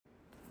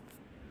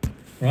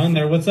We're on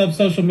there. What's up,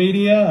 social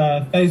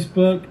media?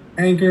 Facebook,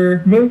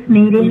 Anchor. This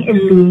meeting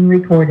is being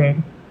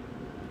recorded.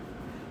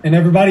 And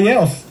everybody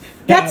else.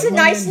 That's a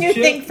nice new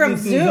thing from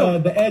Zoom.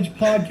 Is, the Edge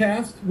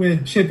podcast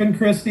with Chip and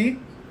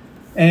Christy.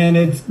 And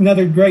it's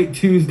another great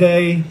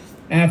Tuesday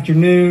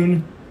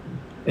afternoon.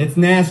 It's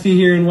nasty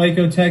here in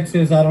Waco,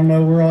 Texas. I don't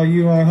know where all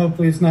you are.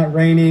 Hopefully it's not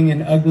raining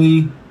and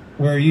ugly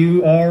where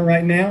you are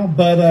right now.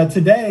 But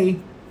today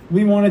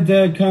we wanted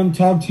to come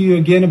talk to you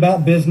again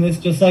about business.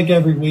 Just like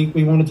every week,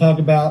 we want to talk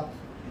about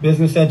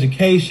business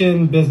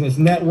education, business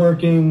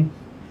networking,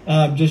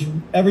 just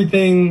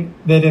everything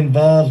that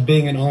involves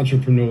being an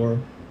entrepreneur,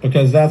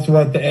 because that's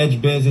what the Edge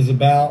Biz is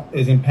about,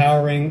 is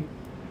empowering,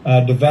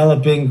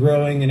 developing,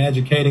 growing, and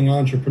educating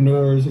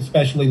entrepreneurs,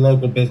 especially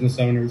local business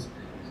owners.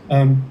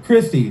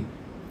 Christy,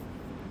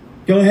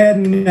 go ahead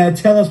and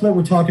tell us what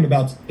we're talking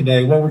about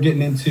today, what we're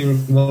getting into,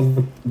 and what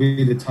will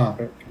be the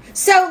topic.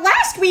 So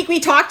last week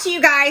we talked to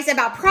you guys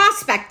about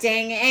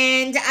prospecting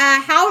and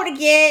how to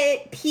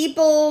get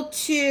people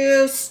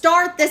to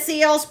start the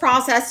sales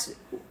process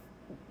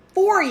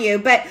for you.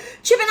 But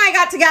Chip and I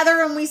got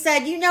together and we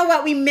said, you know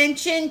what? We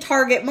mentioned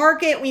target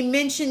market. We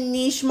mentioned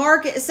niche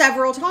market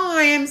several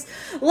times.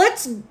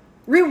 Let's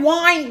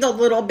rewind a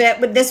little bit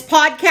with this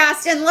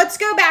podcast and let's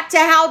go back to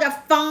how to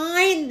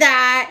find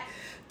that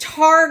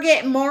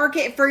target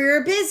market for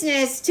your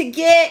business to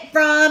get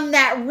from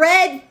that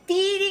red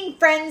feeding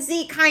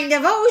frenzy kind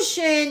of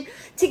ocean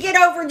to get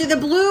over to the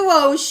blue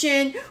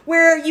ocean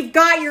where you've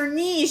got your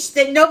niche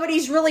that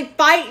nobody's really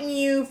fighting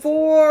you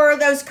for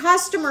those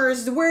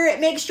customers, where it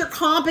makes your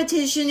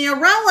competition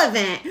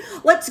irrelevant.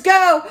 Let's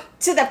go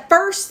to the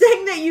first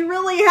thing that you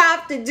really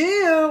have to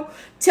do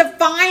to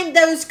find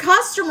those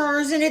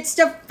customers, and it's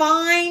to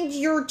find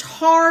your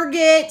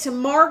target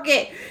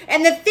market.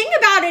 And the thing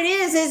about it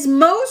is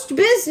most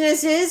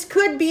businesses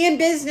could be in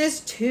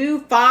business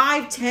 2,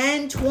 5,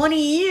 10,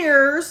 20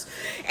 years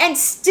and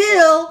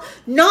still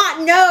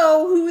not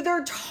know who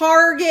their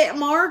target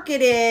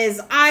market is.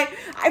 I've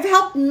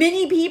helped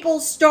many people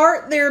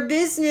start their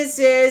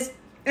businesses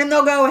and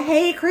they'll go,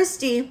 hey,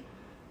 Christy,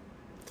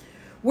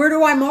 where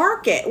do I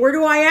market? Where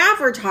do I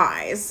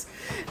advertise?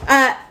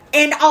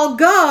 And I'll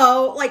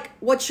go, like,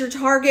 what's your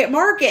target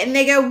market? And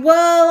they go,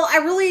 well, I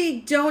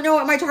really don't know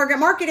what my target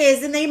market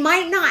is. And they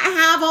might not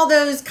have all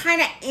those kind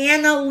of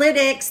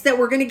analytics that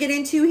we're going to get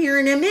into here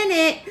in a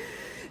minute.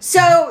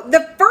 So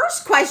the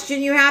first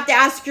question you have to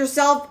ask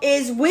yourself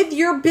is, with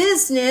your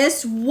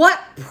business,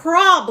 what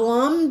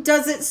problem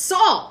does it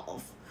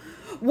solve?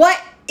 What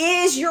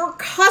is your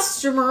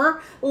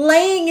customer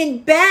laying in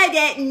bed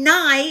at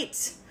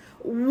night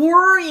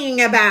worrying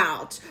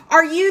about?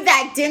 Are you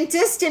that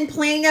dentist in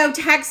Plano,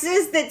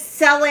 Texas that's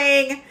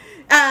selling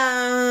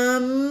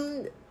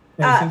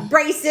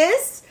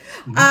braces?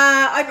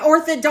 An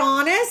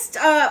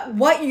orthodontist?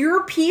 What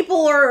your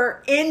people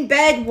are in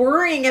bed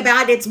worrying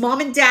about, it's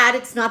mom and dad,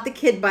 it's not the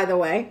kid, by the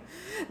way.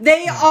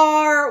 They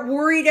are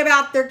worried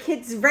about their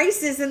kids'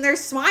 braces and their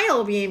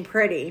smile being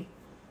pretty.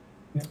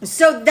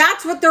 So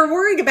that's what they're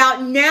worried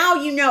about. Now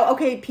you know,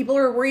 okay, people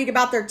are worried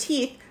about their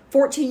teeth.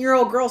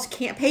 14-year-old girls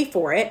can't pay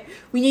for it.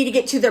 We need to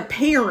get to their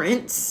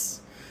parents.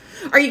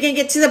 Are you going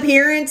to get to the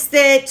parents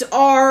that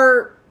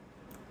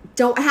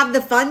don't have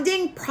the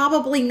funding?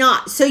 Probably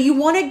not. So you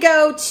want to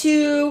go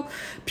to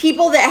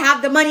people that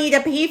have the money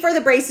to pay for the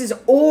braces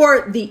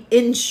or the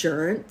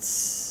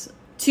insurance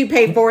to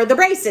pay for the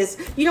braces.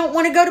 You don't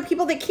want to go to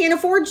people that can't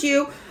afford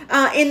you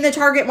in the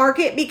target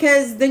market,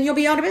 because then you'll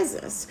be out of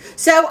business.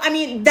 So, I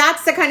mean,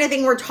 that's the kind of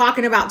thing we're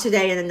talking about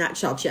today in a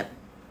nutshell, Chip.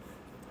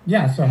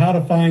 Yeah, so how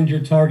to find your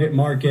target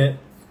market.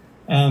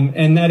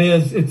 And that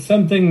is, it's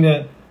something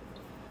that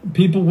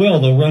people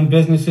they'll run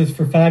businesses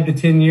for 5 to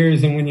 10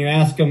 years. And when you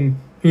ask them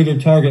who their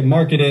target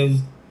market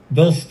is,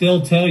 they'll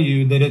still tell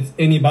you that it's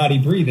anybody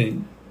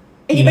breathing.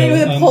 Anybody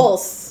with a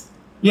pulse.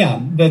 Yeah,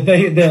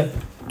 that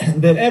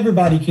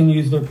everybody can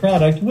use their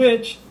product,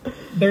 which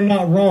they're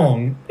not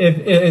wrong. If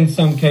in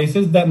some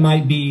cases, that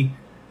might be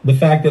the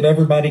fact that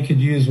everybody could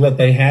use what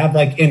they have,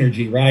 like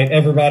energy, right?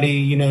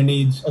 Everybody,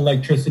 needs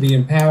electricity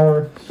and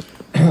power.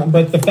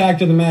 But the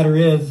fact of the matter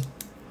is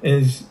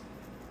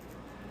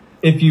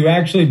if you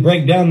actually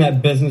break down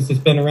that business that's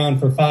been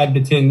around for 5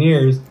 to 10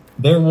 years,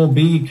 there will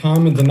be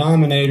common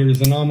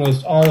denominators in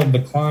almost all of the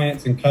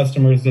clients and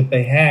customers that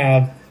they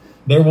have.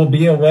 There will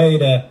be a way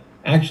to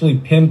actually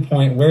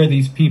pinpoint where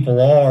these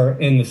people are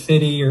in the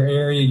city or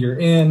area you're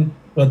in,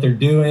 what they're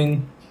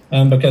doing.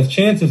 Because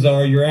chances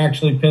are you're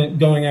actually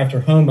going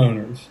after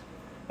homeowners,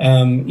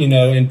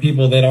 and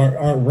people that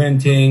aren't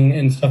renting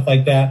and stuff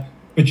like that.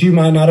 But you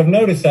might not have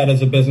noticed that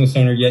as a business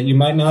owner yet. You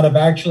might not have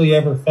actually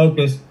ever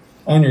focused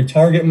on your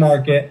target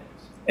market.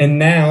 And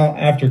now,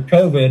 after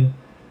COVID,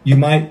 you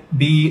might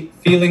be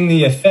feeling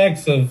the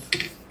effects of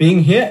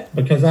being hit,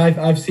 because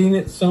I've seen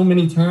it so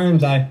many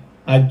times. I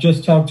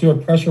just talked to a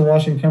pressure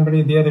washing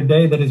company the other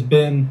day that has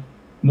been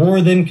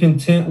more than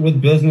content with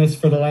business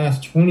for the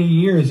last 20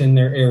 years in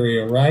their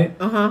area, right?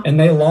 And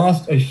they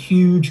lost a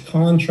huge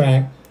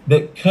contract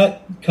that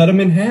cut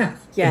them in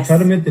half. Yes. Cut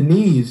them at the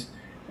knees.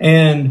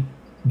 And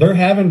they're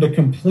having to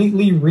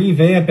completely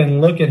revamp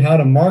and look at how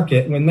to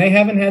market when they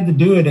haven't had to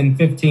do it in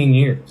 15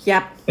 years.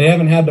 Yep. They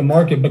haven't had to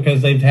market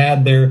because they've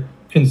had their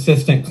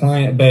consistent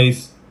client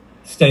base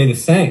stay the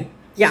same.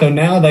 Yeah. So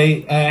now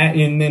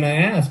and then I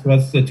asked,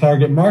 what's the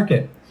target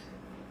market?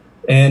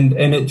 And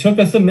it took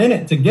us a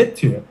minute to get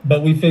to it,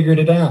 but we figured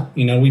it out.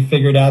 We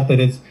figured out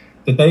that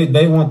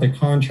they want the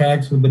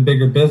contracts with the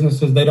bigger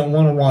businesses. They don't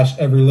want to wash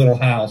every little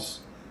house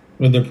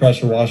with their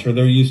pressure washer.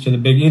 They're used to the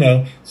big,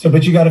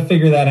 but you got to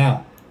figure that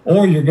out.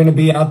 Or you're going to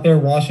be out there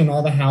washing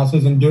all the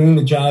houses and doing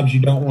the jobs you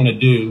don't want to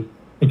do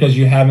because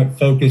you haven't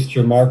focused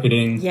your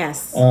marketing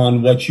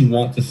on what you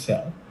want to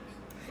sell.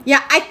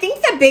 Yeah, I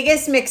think the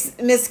biggest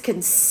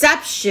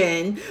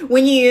misconception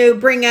when you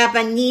bring up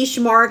a niche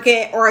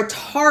market or a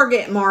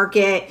target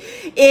market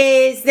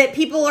is that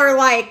people are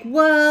like,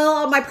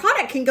 well, my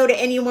product can go to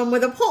anyone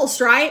with a pulse,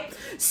 right?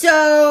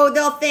 So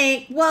they'll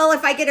think, well,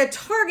 if I get a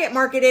target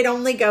market, it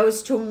only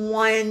goes to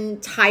one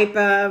type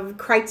of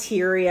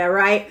criteria,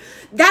 right?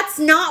 That's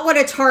not what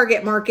a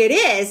target market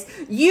is.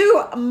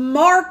 You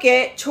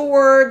market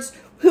towards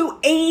who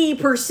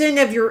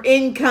 80% of your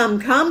income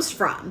comes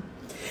from.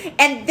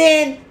 And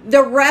then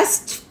the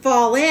rest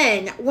fall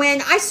in.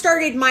 When I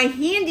started my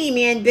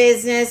handyman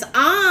business,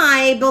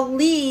 I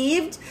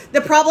believed the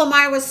problem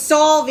I was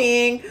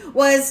solving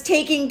was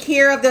taking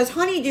care of those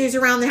honeydews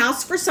around the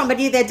house for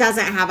somebody that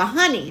doesn't have a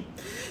honey.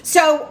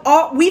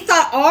 So we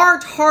thought our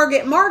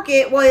target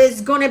market was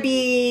going to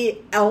be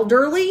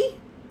elderly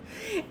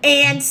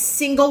and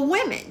single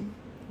women.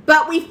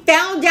 But we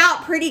found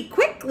out pretty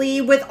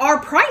quickly with our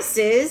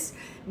prices,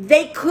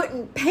 they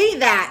couldn't pay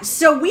that.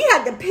 So we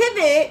had to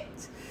pivot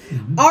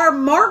our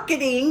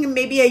marketing.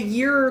 Maybe a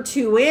year or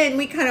two in,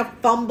 we kind of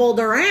fumbled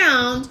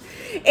around.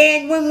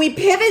 And when we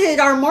pivoted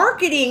our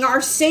marketing,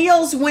 our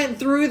sales went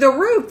through the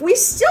roof. We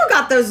still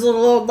got those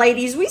little old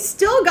ladies. We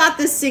still got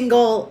the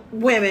single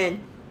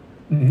women.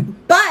 Mm-hmm.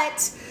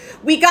 But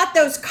we got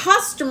those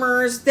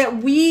customers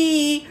that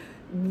we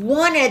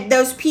wanted,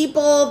 those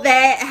people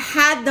that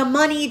had the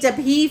money to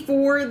pay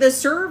for the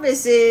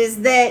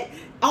services that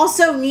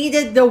also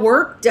needed the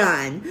work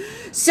done.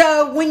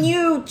 So when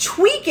you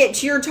tweak it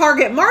to your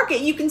target market,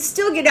 you can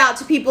still get out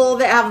to people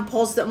that have a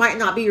pulse that might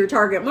not be your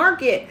target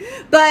market.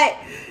 But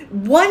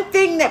one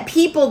thing that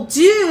people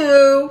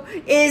do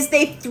is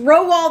they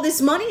throw all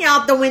this money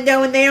out the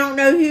window and they don't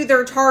know who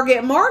their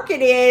target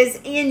market is.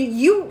 And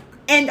you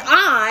and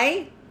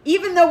I,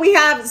 even though we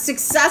have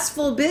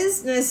successful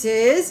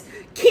businesses,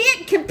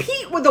 can't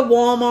compete with a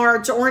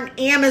Walmart or an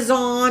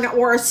Amazon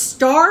or a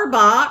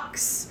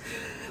Starbucks.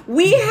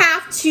 We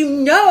have to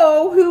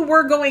know who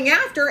we're going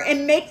after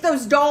and make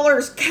those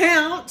dollars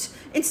count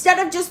instead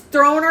of just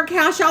throwing our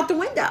cash out the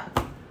window.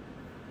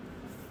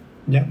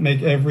 Yeah,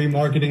 make every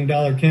marketing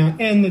dollar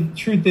count. And the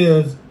truth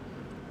is,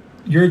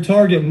 your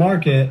target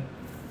market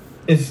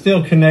is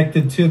still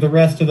connected to the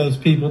rest of those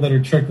people that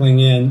are trickling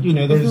in.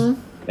 There's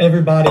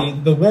everybody,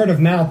 the word of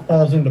mouth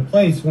falls into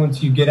place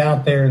once you get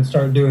out there and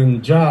start doing the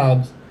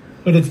jobs,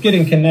 but it's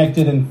getting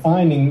connected and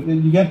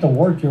finding, you have to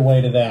work your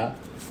way to that.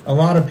 A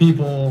lot of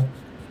people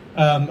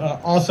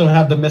also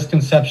have the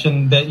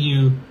misconception that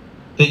you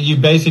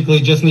basically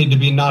just need to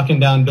be knocking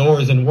down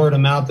doors and word of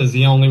mouth is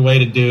the only way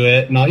to do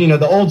it. Now,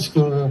 the old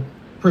school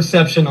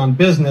perception on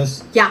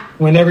business,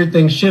 when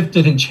everything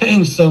shifted and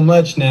changed so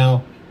much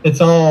now,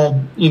 it's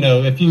all,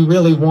 if you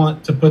really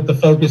want to put the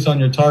focus on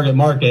your target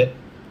market,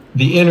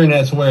 the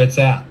internet's where it's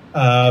at.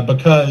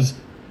 Because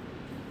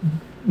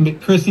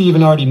Christy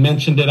even already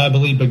mentioned it, I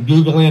believe, but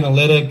Google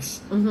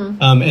Analytics,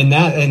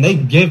 and they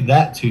give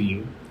that to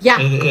you. Yeah.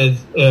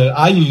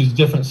 I use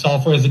different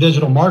software. As a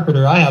digital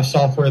marketer, I have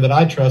software that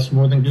I trust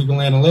more than Google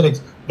Analytics,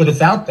 but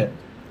it's out there.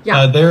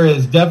 Yeah. There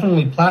is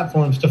definitely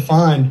platforms to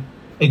find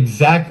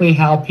exactly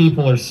how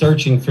people are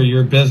searching for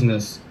your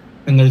business,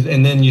 and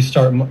then you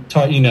start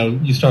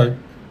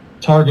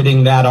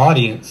targeting that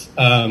audience.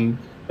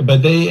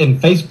 But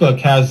Facebook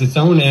has its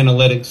own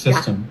analytics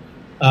system.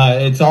 Yeah.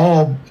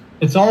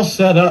 It's all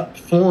set up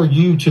for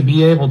you to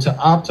be able to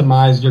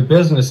optimize your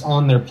business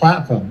on their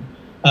platform.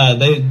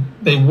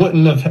 They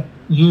wouldn't have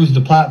used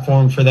the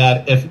platform for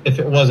that if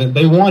it wasn't.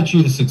 They want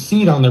you to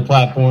succeed on their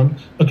platform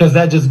because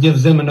that just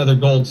gives them another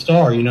gold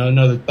star,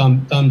 another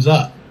thumbs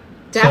up.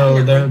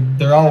 Definitely. So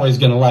they're always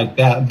going to like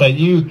that. But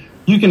you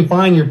can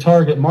find your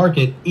target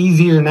market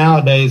easier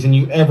nowadays than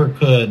you ever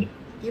could.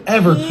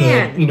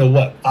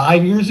 Could.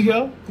 5 years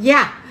ago?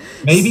 Yeah.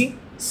 Maybe.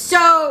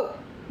 So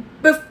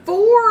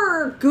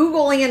before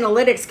Google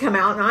Analytics come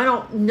out, and I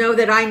don't know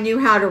that I knew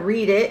how to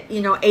read it,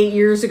 8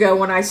 years ago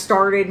when I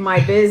started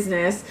my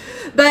business,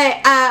 but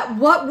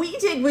what we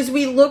did was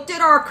we looked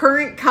at our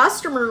current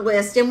customer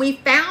list and we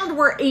found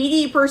where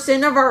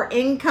 80% of our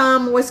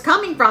income was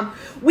coming from.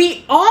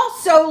 We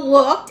also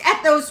looked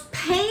at those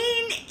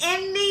pain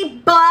in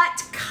the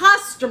butt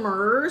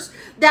customers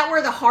that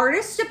were the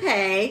hardest to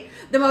pay,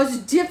 the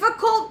most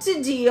difficult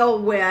to deal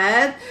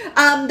with,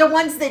 the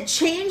ones that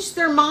changed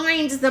their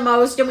minds the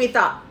most, and we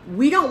thought,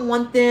 we don't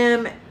want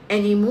them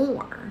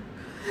anymore.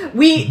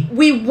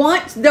 We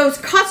want those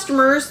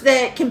customers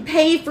that can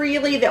pay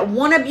freely, that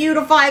want to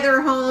beautify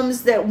their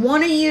homes, that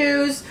want to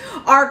use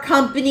our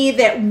company,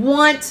 that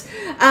want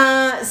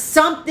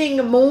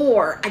something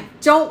more. I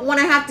don't want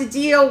to have to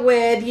deal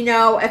with,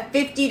 a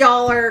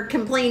 $50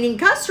 complaining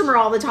customer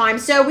all the time.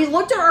 So we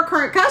looked at our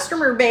current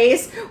customer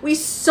base. We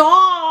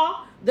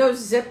saw those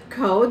zip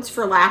codes,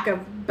 for lack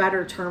of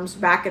better terms,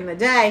 back in the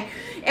day,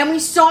 and we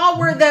saw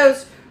where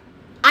those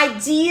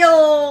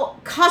ideal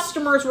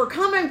customers were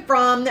coming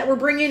from that were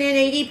bringing in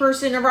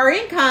 80% of our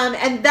income,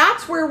 and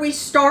that's where we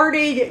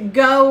started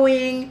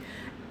going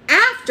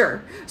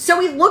after. So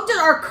we looked at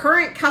our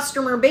current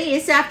customer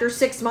base after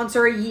 6 months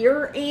or a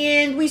year,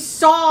 and we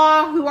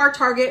saw who our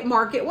target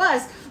market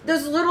was.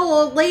 Those little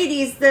old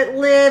ladies that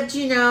lived,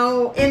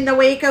 in the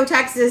Waco,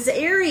 Texas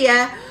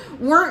area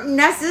weren't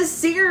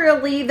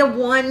necessarily the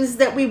ones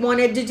that we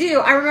wanted to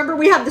do. I remember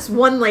we had this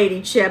one lady,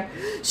 Chip.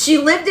 She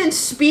lived in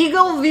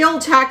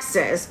Spiegelville,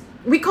 Texas.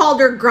 We called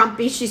her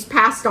Grumpy. She's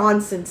passed on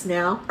since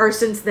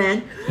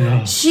then.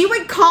 Yeah. She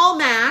would call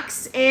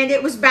Max, and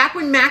it was back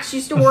when Max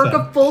used to work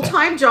a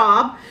full-time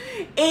job.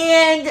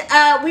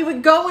 And we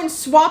would go and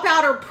swap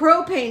out her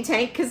propane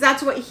tank, because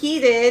that's what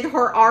heated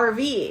her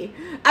RV,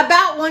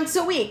 about once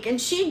a week. And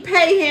she'd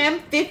pay him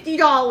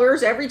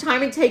 $50 every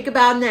time it'd take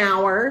about an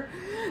hour.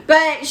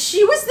 But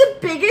she was the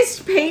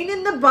biggest pain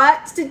in the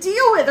butt to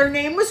deal with. Her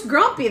name was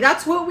Grumpy.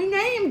 That's what we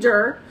named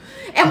her.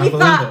 And we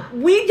thought,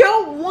 we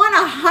don't want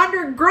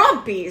 100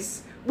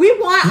 Grumpies. We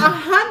want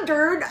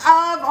 100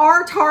 of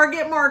our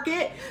target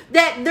market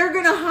that they're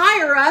going to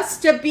hire us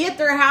to be at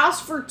their house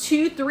for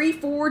 2, 3,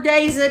 4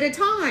 days at a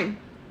time.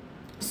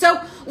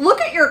 So look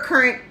at your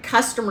current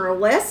customer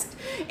list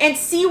and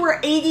see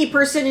where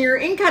 80% of your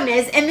income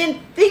is, and then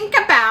think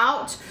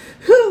about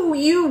who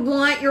you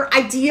want your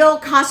ideal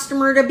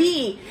customer to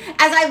be.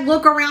 As I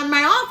look around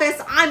my office,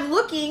 I'm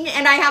looking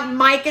and I have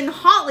Mike and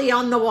Holly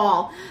on the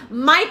wall.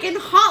 Mike and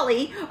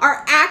Holly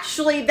are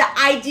actually the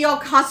ideal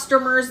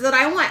customers that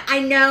I want. I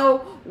know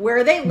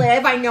where they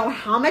live. I know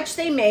how much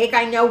they make.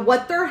 I know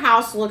what their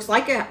house looks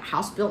like. A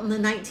house built in the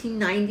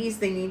 1990s.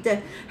 They need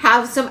to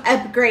have some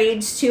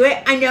upgrades to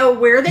it. I know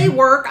where they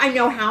work. I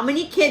know how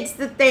many kids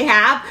that they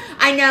have.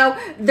 I know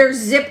their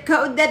zip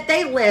code that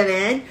they live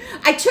in.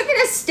 I took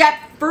it a step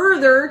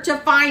further to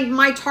find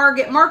my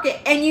target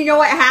market. And you know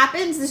what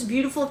happens? This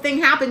beautiful thing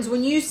happens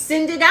when you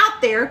send it out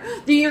there.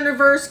 The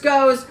universe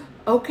goes,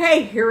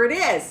 okay, here it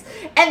is.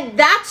 And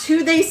that's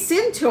who they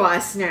send to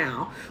us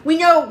now. We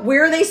know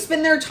where they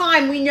spend their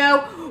time. We know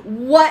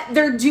what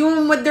they're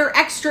doing with their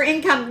extra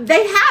income.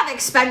 They have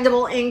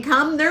expendable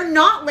income. They're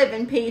not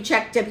living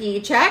paycheck to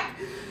paycheck.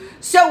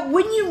 So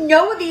when you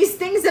know these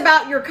things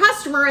about your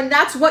customer, and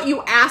that's what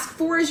you ask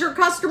for as your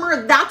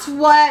customer, that's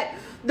what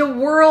the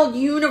world,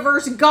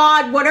 universe,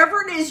 God,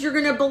 whatever it is you're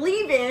going to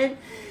believe in,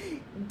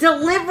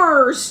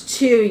 delivers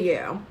to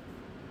you.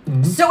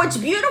 Mm-hmm. So it's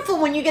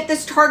beautiful when you get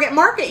this target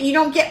market. You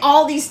don't get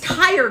all these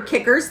tire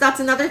kickers. That's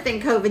another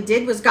thing COVID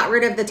did, was got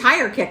rid of the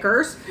tire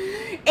kickers.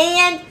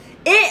 And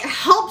it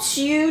helps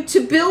you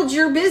to build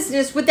your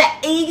business with the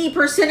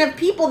 80% of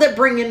people that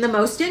bring in the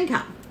most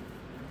income.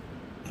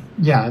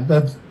 Yeah,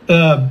 that's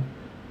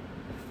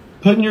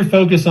putting your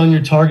focus on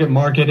your target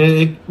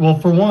market. Well,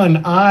 for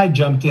one, I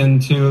jumped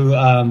into,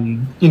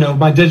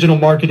 my digital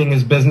marketing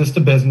is business to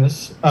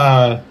business.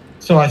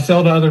 So I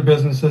sell to other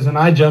businesses, and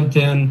I jumped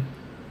in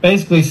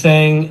basically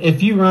saying,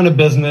 if you run a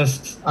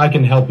business, I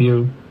can help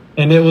you.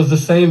 And it was the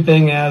same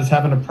thing as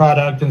having a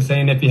product and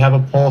saying, if you have a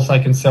pulse, I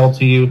can sell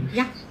to you.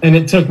 Yeah. And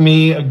it took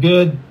me a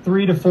good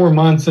 3 to 4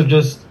 months of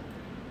just,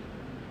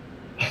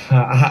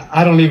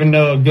 I don't even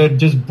know,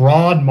 just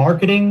broad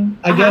marketing,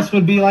 I guess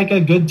would be like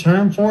a good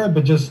term for it,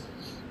 but just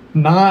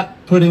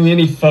not putting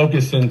any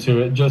focus into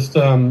it. Just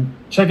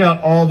check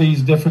out all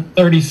these different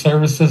 30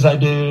 services I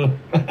do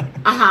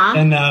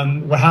and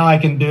how I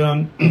can do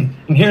them.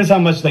 And here's how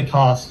much they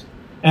cost.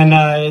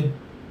 And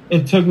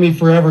it took me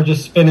forever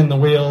just spinning the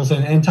wheels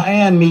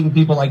and meeting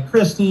people like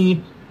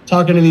Christy,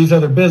 talking to these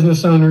other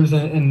business owners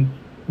and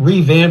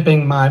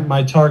revamping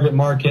my target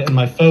market and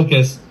my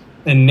focus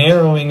and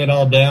narrowing it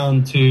all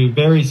down to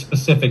very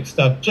specific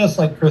stuff, just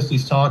like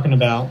Christy's talking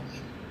about.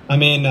 I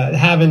mean,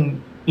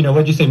 having,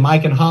 what'd you say,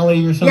 Mike and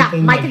Holly or something?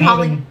 Yeah, Mike and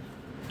Holly.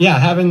 Yeah,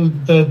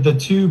 having the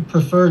 2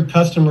 preferred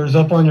customers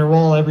up on your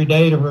wall every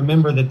day to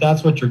remember that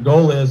that's what your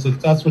goal is,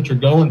 if that's what you're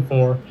going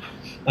for.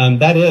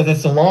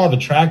 That's the law of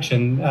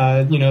attraction.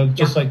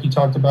 Just like you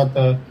talked about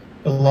the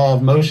law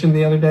of motion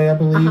the other day, I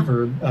believe,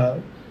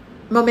 or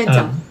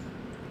momentum.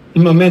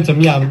 Momentum,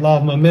 yeah, the law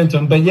of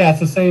momentum. But yeah, it's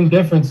the same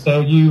difference.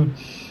 So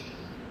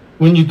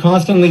when you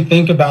constantly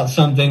think about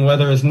something,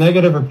 whether it's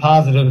negative or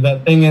positive,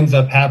 that thing ends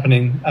up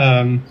happening.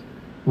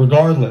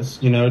 Regardless,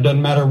 it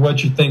doesn't matter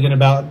what you're thinking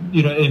about.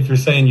 If you're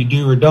saying you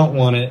do or don't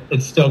want it,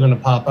 it's still going to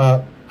pop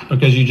up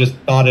because you just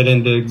thought it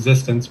into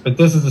existence. But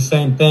this is the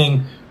same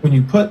thing. When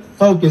you put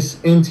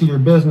focus into your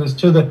business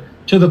to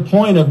the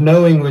point of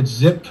knowing which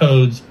zip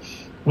codes,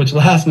 which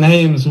last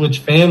names, which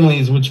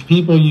families, which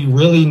people you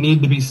really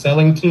need to be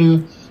selling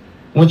to,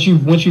 once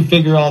you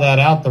figure all that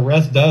out, the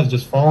rest does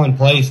just fall in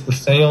place. The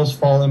sales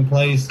fall in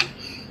place.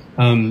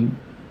 You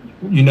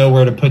know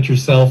where to put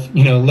yourself,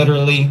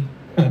 literally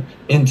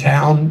in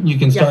town. You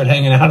can start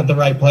hanging out at the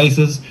right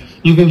places.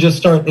 You can just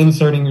start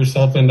inserting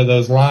yourself into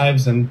those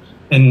lives and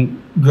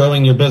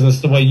growing your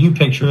business the way you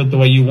picture it, the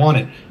way you want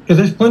it. Because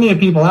there's plenty of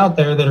people out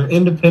there that are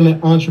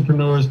independent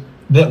entrepreneurs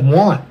that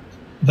want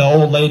the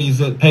old ladies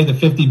that pay the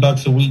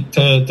 $50 a week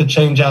to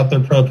change out their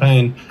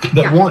propane,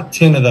 that want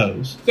 10 of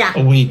those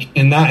a week,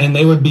 and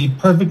they would be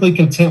perfectly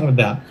content with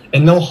that.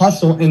 And they'll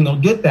hustle and they'll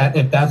get that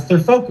if that's their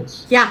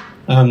focus. Yeah.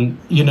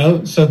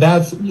 So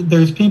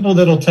there's people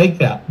that'll take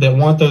that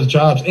want those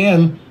jobs,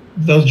 and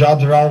those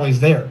jobs are always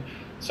there.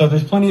 So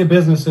there's plenty of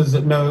businesses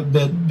that know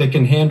that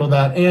can handle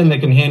that, and they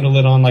can handle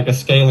it on like a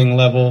scaling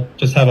level,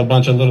 just have a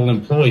bunch of little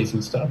employees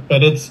and stuff.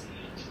 But it's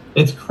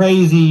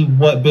crazy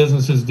what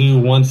businesses do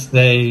once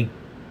they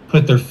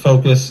put their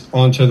focus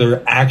onto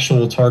their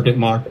actual target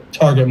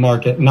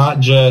market, not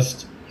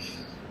just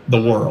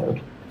the world.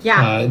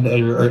 Yeah.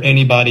 Or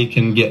anybody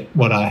can get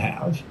what I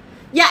have.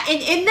 Yeah,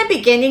 and in the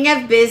beginning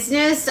of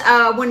business,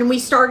 when we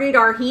started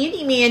our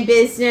handyman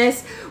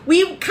business,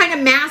 we kind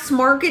of mass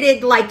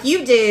marketed like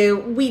you do.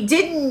 We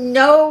didn't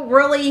know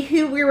really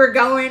who we were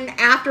going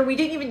after. We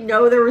didn't even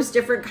know there was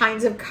different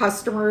kinds of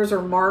customers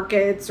or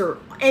markets or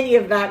any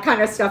of that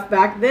kind of stuff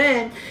back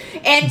then.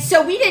 And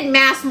so we did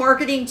mass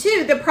marketing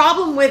too. The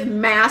problem with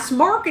mass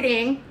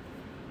marketing,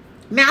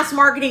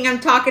 I'm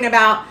talking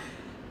about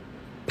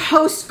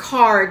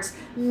postcards,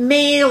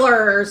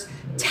 mailers,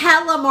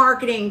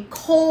 telemarketing,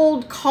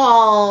 cold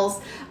calls,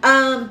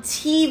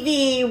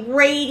 TV,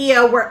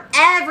 radio, where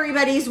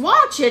everybody's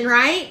watching,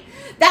 right?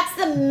 That's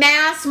the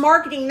mass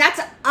marketing.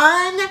 That's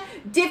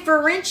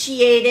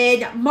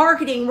undifferentiated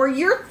marketing, where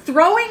you're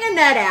throwing a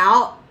net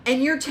out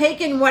and you're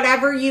taking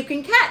whatever you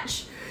can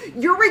catch.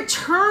 Your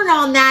return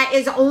on that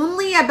is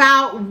only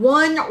about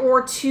 1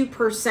 or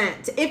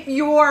 2%. If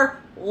you're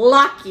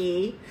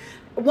lucky,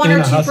 1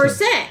 or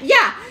 2%.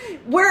 Yeah.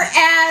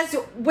 Whereas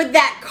with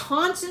that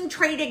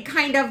concentrated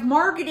kind of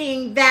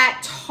marketing, that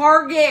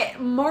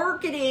target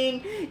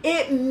marketing,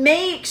 it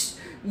makes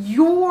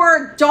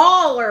your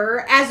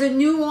dollar as a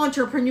new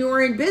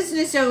entrepreneur and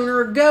business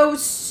owner go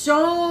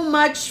so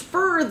much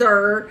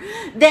further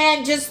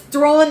than just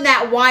throwing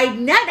that wide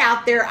net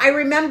out there. I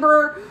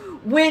remember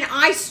when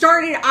I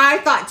started, I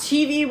thought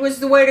TV was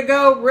the way to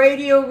go,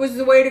 radio was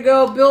the way to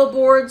go,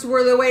 billboards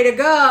were the way to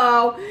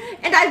go.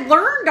 And I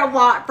learned a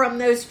lot from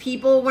those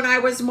people when I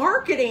was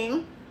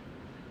marketing,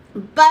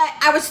 but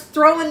I was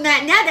throwing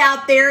that net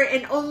out there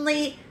and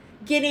only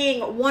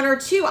getting 1 or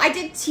 2. I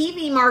did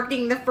TV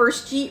marketing the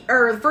first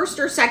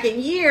or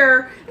second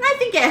year, and I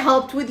think it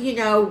helped with,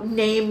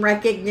 name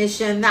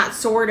recognition, that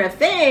sort of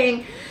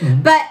thing.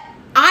 Mm-hmm. But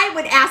I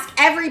would ask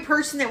every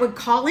person that would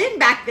call in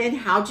back then,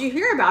 how'd you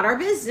hear about our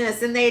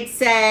business? And they'd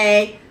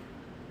say,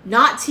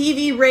 not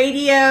TV,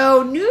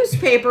 radio,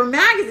 newspaper,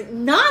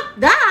 magazine, not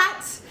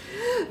that.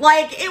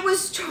 Like, it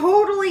was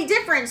totally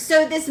different.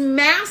 So this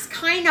mass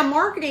kind of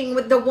marketing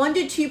with the 1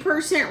 to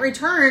 2%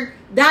 return,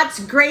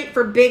 that's great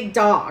for big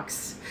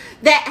dogs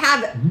that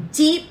have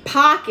deep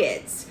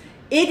pockets.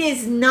 It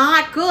is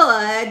not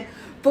good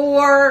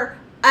for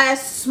a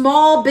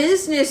small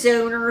business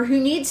owner who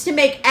needs to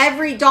make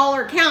every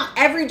dollar count.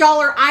 Every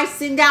dollar I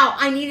send out,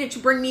 I need it to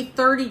bring me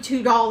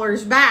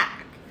 $32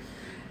 back.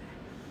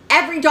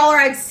 Every dollar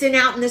I'd send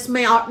out in this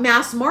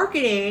mass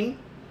marketing,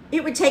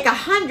 it would take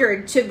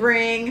 100 to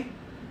bring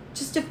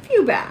just a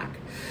few back.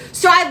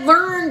 So I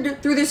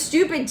learned through the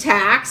stupid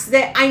tax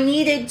that I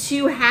needed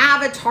to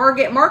have a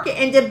target market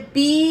and to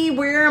be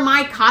where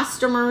my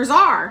customers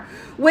are,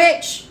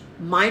 which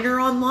mine are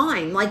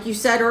online, like you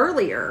said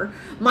earlier.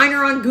 Mine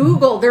are on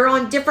Google. They're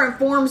on different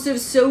forms of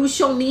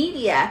social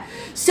media.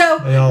 So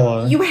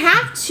you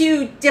have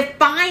to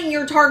define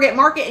your target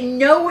market and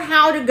know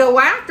how to go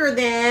after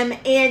them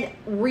and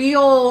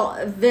reel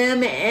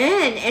them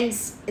in, and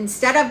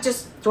instead of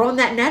just throwing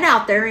that net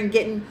out there and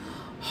getting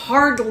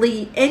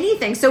hardly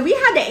anything. So we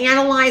had to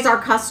analyze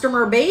our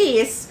customer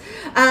base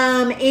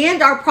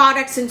and our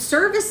products and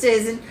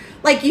services. And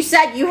like you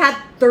said, you had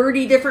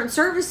 30 different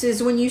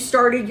services when you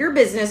started your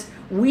business.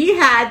 We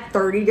had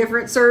 30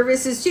 different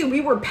services too. We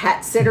were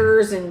pet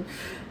sitters and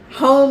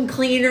home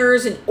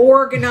cleaners and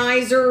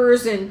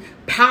organizers and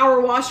power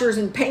washers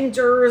and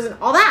painters and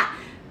all that.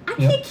 I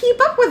can't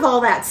keep up with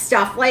all that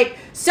stuff.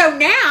 So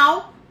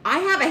now I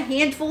have a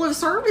handful of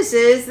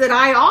services that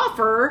I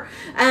offer,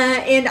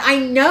 and I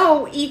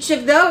know each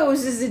of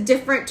those is a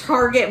different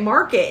target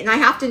market, and I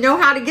have to know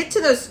how to get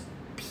to those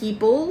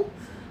people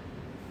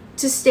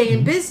to stay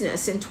in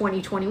business in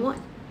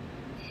 2021.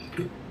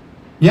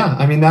 Yeah,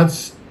 I mean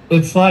it's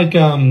like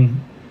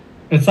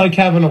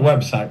having a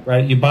website,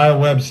 right? You buy a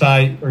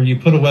website or you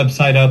put a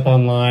website up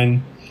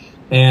online,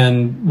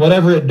 and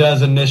whatever it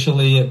does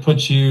initially, it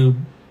puts you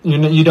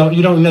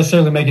don't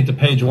necessarily make it to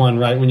page 1,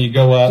 right? When you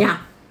go up. Yeah.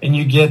 And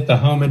you get the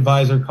home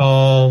advisor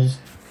calls,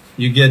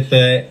 you get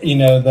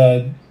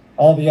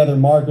all the other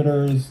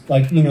marketers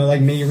like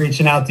me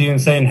reaching out to you and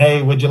saying,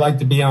 hey, would you like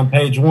to be on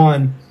page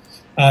 1?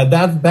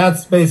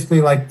 That's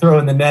basically like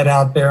throwing the net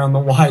out there on the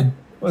wide,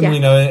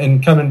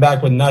 and coming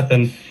back with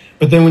nothing.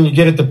 But then when you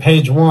get it to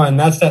page one,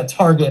 that's that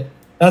target.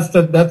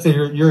 That's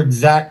your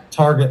exact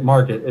target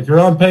market. If you're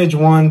on page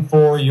one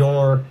for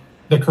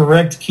the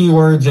correct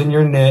keywords in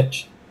your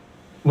niche,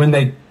 when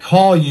they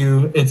call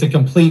you, it's a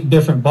complete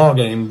different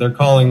ballgame. They're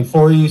calling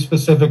for you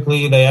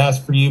specifically. They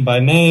ask for you by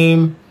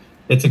name.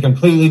 It's a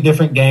completely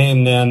different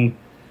game than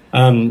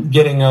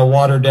getting a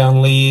watered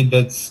down lead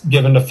that's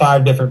given to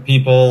 5 different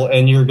people,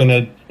 and you're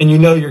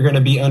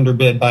gonna be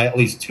underbid by at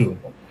least 2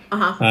 of them.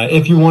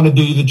 If you want to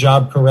do the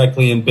job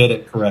correctly and bid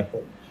it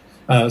correctly.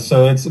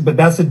 But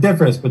that's the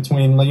difference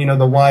between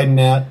the wide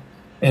net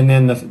and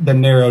then the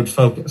narrowed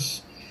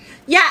focus.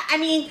 Yeah, I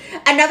mean,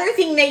 another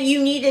thing that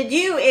you need to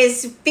do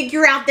is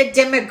figure out the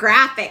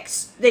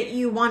demographics that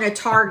you want to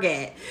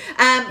target.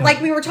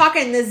 Like we were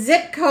talking, the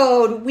zip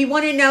code, we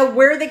want to know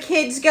where the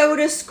kids go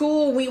to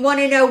school. We want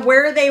to know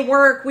where they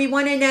work. We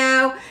want to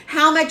know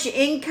how much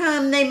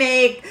income they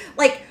make.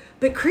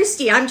 But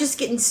Christy, I'm just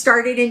getting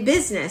started in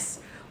business.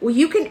 Well,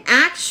 you can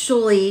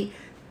actually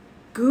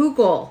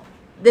Google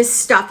this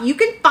stuff. You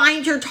can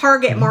find your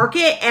target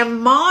market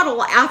and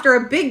model after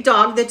a big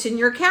dog that's in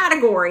your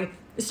category.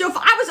 So if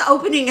I was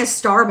opening a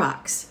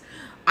Starbucks,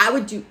 I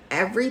would do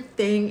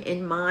everything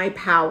in my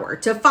power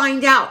to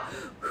find out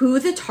who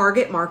the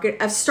target market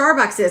of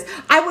Starbucks is.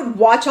 I would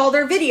watch all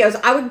their videos.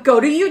 I would go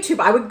to YouTube.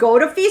 I would go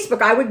to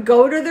Facebook. I would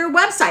go to their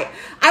website.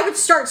 I would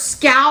start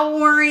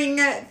scouring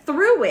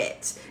through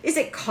it. Is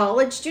it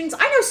college students?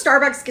 I know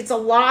Starbucks gets a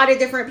lot of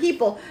different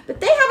people, but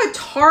they have a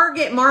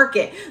target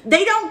market.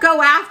 They don't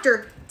go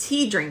after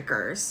tea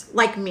drinkers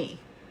like me.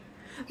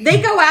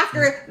 They go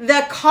after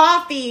the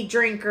coffee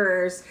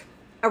drinkers.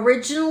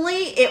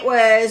 Originally, it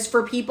was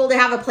for people to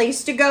have a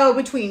place to go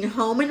between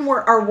home and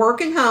work, or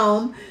work and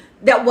home,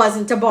 that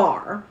wasn't a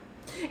bar.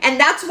 And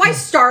that's why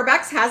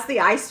Starbucks has the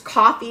iced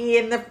coffee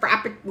and the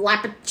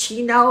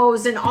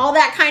frappuccinos and all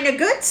that kind of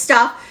good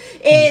stuff,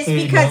 is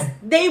because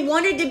they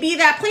wanted to be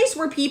that place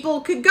where people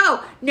could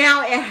go.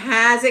 Now, it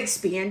has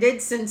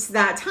expanded since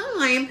that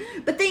time,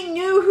 but they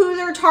knew who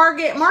their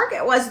target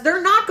market was.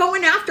 They're not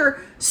going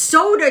after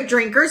soda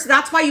drinkers.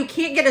 That's why you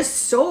can't get a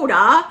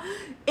soda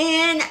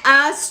in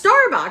a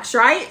Starbucks,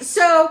 right?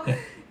 So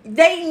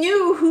they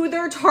knew who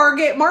their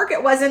target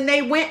market was, and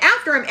they went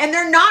after them. And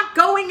they're not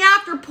going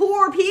after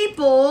poor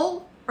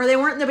people, or they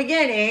weren't in the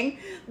beginning,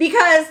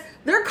 because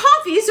their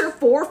coffees are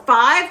 $4,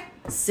 $5,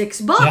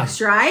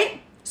 $6, right?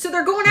 So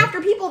they're going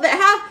after people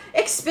that have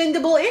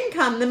expendable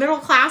income, the middle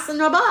class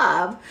and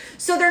above.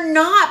 So they're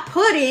not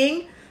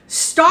putting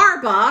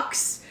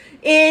Starbucks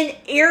in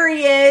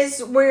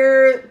areas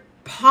where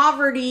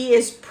poverty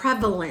is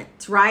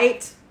prevalent,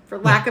 right? For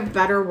lack of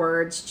better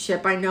words,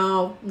 Chip, I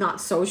know, not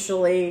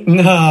socially.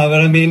 No, but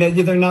I mean,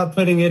 they're not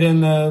putting it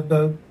in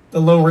the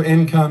lower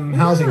income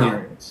housing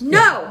areas.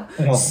 No.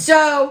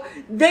 So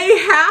they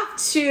have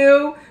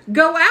to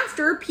go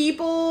after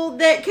people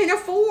that can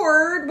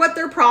afford what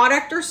their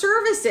product or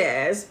service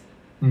is.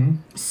 Mm-hmm.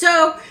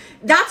 So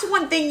that's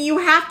one thing you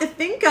have to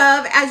think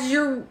of as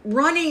you're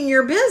running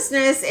your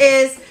business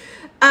is,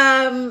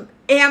 am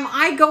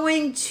I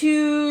going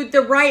to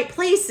the right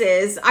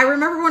places? I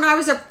remember when I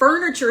was a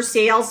furniture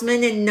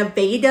salesman in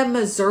Nevada,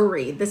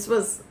 Missouri. This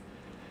was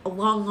a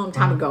long, long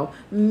time ago.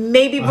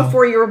 Maybe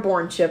before you were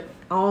born, Chip.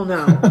 Oh,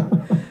 no.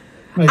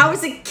 I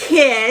was a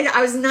kid.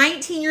 I was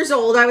 19 years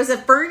old. I was a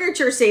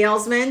furniture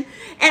salesman.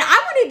 And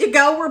I wanted to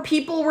go where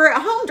people were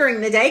at home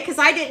during the day because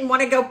I didn't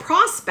want to go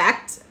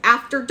prospect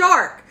after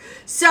dark.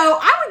 So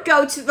I would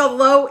go to the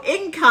low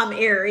income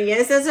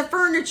areas as a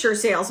furniture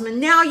salesman.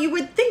 Now you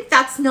would think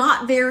that's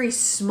not very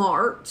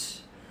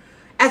smart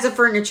as a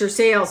furniture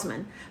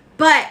salesman,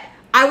 but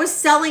I was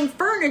selling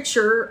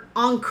furniture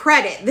on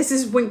credit. This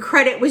is when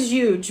credit was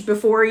huge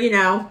before,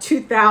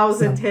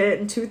 2000 hit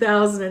and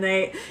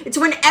 2008. It's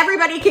when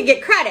everybody could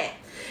get credit.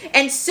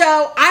 And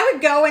so I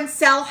would go and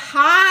sell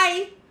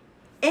high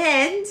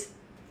end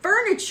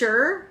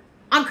furniture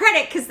on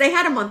credit because they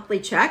had a monthly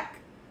check.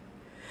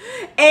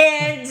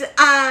 And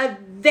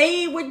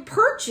they would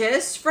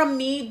purchase from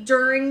me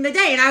during the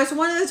day. And I was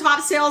one of the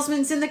top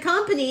salesmen in the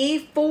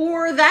company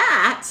for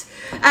that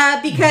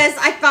because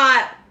I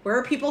thought, where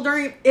are people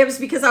during? It was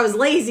because I was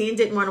lazy and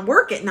didn't want to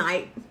work at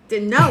night.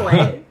 Didn't know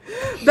it.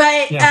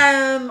 But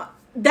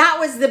that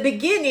was the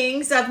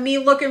beginnings of me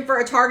looking for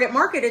a target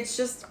market. It's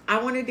just I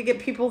wanted to get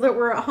people that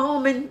were at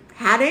home and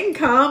had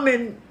income,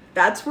 and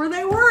that's where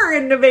they were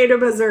in Nevada,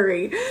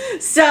 Missouri.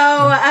 So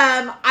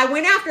I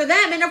went after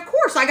them. And of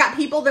course, I got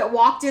people that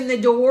walked in the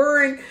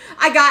door, and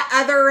I got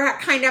other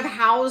kind of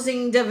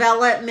housing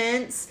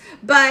developments.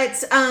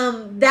 But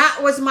that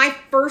was my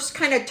first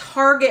kind of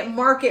target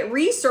market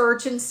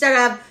research.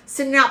 Instead of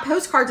sending out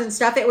postcards and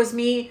stuff, it was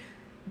me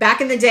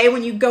back in the day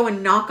when you go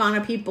and knock on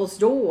a people's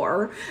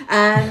door.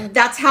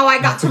 That's how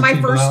I got to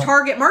my first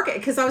target market,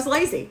 because I was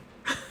lazy.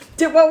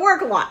 It won't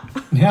work a lot.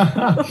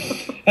 Yeah.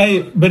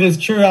 Hey, but it's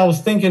true. I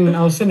was sitting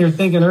here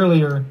thinking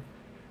earlier,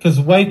 because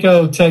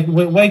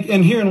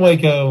and here in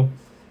Waco,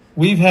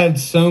 we've had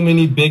so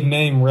many big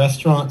name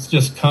restaurants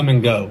just come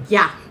and go.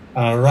 Yeah.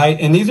 right?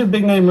 And these are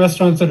big name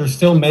restaurants that are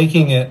still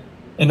making it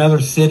in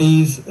other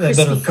cities that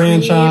are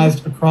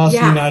franchised across the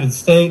United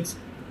States.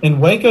 And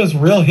Waco's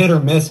real hit or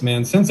miss,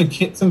 man. Since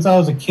I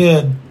was a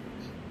kid,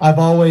 I've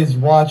always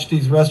watched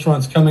these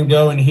restaurants come and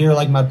go and hear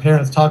like my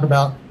parents talk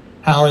about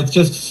how it's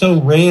just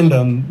so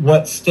random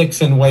what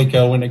sticks in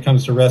Waco when it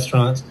comes to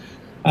restaurants.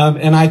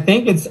 And I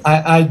think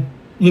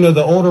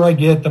the older I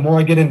get, the more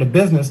I get into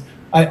business,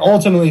 I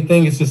ultimately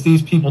think it's just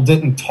these people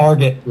didn't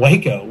target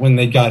Waco when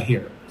they got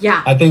here.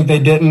 Yeah. I think they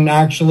didn't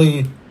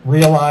actually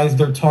realize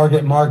their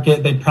target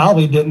market. They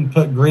probably didn't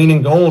put green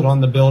and gold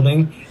on the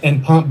building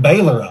and pump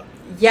Baylor up.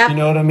 Yep. You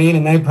know what I mean?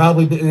 And they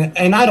probably didn't.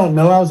 And I don't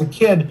know. I was a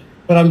kid,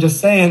 but I'm just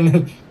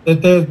saying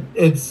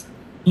that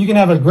you can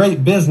have a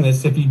great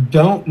business if you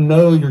don't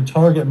know your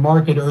target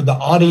market or the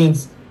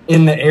audience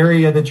in the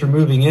area that you're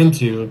moving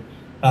into.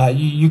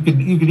 You could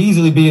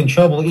easily be in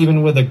trouble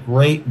even with a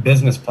great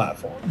business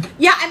platform.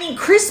 Yeah, I mean,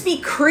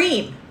 Krispy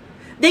Kreme,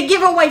 they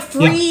give away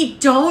free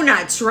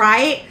donuts,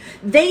 right?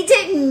 They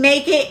didn't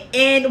make it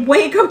in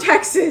Waco,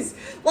 Texas.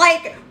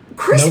 Like,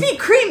 Krispy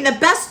Kreme, the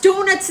best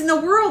donuts in the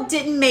world,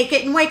 didn't make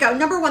it in Waco.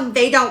 Number one,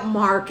 they don't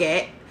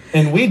market.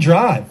 And we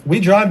drive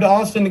to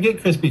Austin to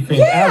get Krispy Kreme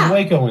as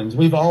Wacoans.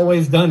 We've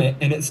always done it,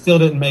 and it still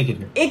didn't make it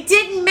here. It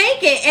didn't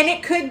make it, and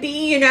it could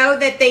be,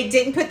 that they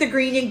didn't put the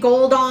green and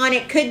gold on.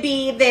 It could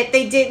be that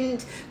they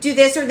didn't do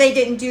this or they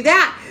didn't do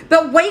that.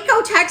 But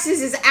Waco,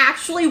 Texas is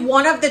actually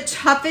one of the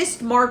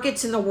toughest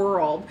markets in the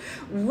world.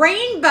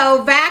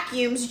 Rainbow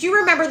vacuums. Do you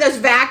remember those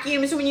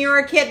vacuums when you were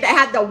a kid that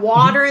had the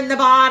water in the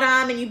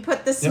bottom and you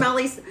put the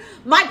smelly... Yep.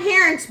 My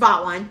parents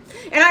bought one.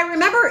 And I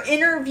remember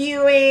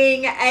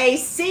interviewing a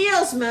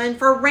salesman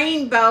for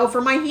Rainbow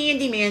for my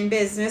handyman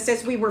business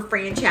as we were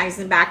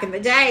franchising back in the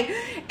day.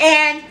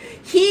 And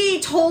he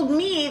told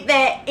me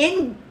that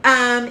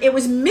it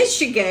was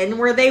Michigan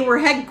where they were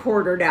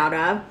headquartered out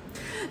of.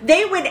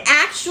 They would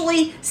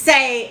actually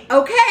say,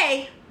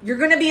 okay, you're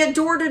going to be a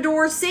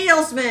door-to-door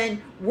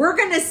salesman. We're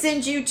going to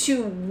send you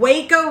to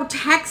Waco,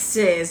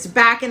 Texas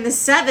back in the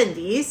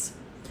 70s.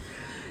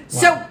 Wow.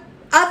 So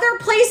other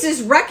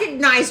places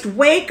recognized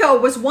Waco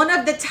was one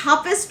of the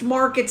toughest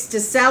markets to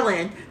sell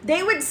in.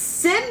 They would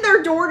send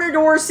their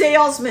door-to-door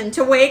salesmen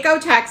to Waco,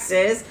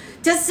 Texas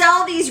to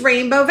sell these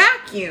Rainbow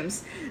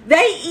vacuums.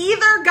 They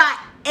either got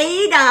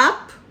ate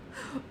up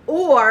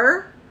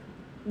or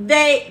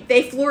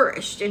they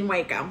flourished in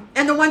Waco.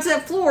 And the ones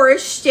that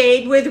flourished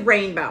stayed with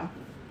Rainbow.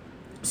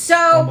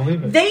 So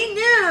they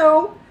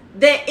knew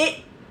that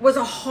it was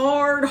a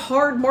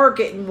hard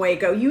market in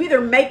Waco. You either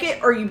make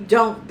it or you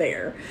don't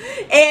there.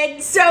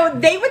 And so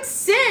they would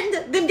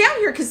send them down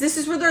here because this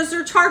is where there's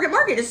their target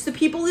market. It's the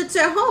people that's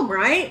at home,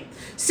 right?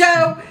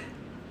 So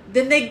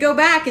then they'd go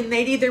back and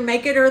they'd either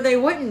make it or they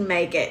wouldn't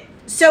make it.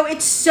 So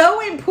it's so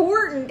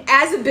important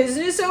as a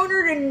business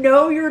owner to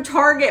know your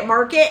target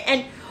market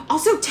and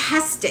also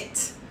test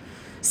it.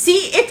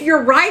 See if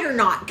you're right or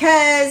not.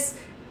 Because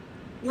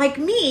like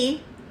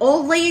me,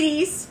 old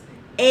ladies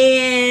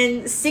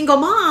and single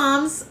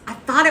moms, I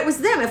thought it was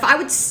them. If I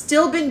would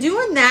still been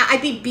doing that,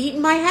 I'd be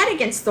beating my head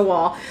against the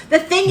wall. The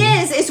thing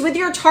is with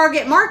your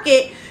target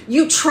market,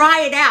 you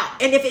try it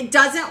out. And if it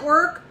doesn't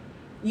work,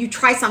 you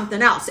try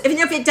something else. Even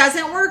if it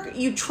doesn't work,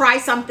 you try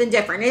something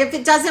different. And if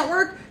it doesn't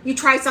work, you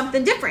try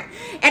something different.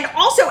 And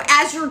also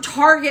as your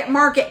target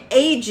market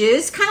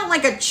ages, kind of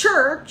like a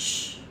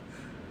church,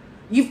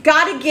 you've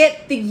got to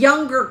get the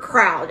younger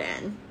crowd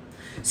in.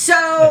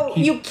 So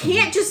you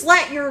can't just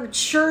let your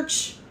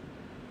church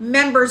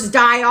members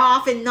die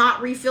off and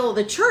not refill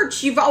the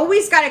church. You've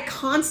always got to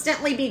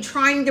constantly be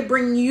trying to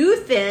bring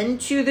youth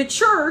into the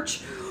church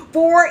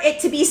for it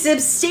to be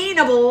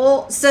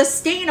sustainable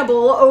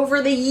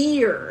over the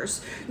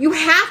years. You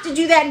have to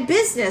do that in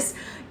business.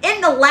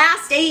 In the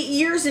last 8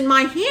 years in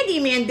my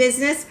handyman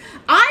business,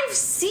 I've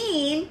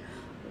seen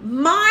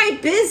my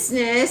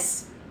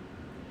business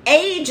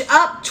age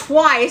up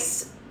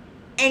twice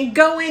and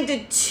go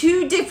into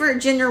 2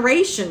 different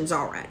generations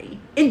already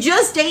in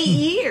just 8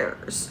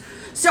 years.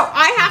 So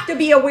I have to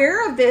be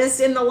aware of this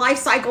in the life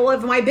cycle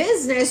of my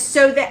business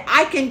so that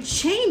I can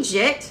change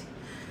it,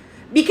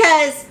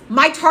 because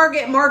my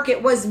target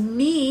market was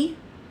me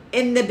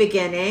in the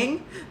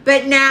beginning,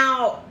 but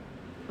now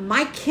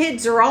my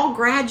kids are all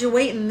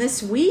graduating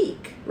this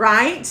week,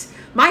 right?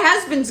 My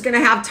husband's going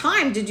to have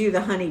time to do the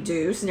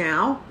honeydews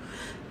now.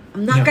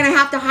 I'm not going to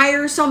have to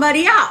hire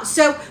somebody else.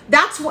 So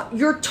that's what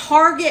your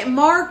target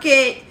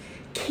market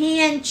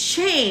can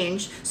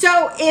change.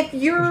 So if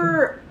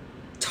you're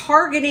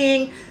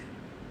targeting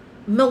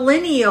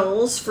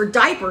millennials for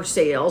diaper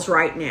sales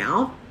right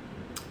now,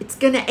 it's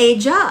going to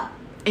age up.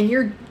 And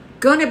you're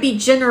going to be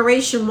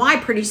Generation Y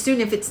pretty soon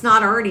if it's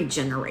not already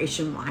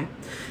Generation Y.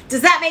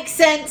 Does that make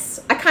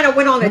sense? I kind of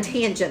went on a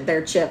tangent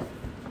there, Chip.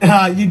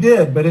 You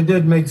did, but it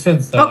did make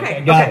sense, though. Okay,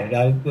 I got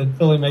it. It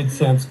fully made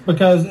sense,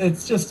 because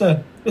it's just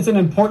it's an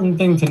important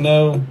thing to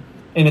know,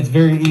 and it's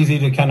very easy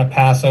to kind of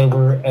pass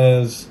over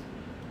as,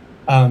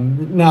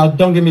 now,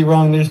 don't get me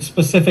wrong, there's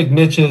specific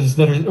niches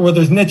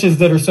there's niches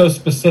that are so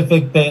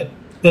specific that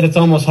that it's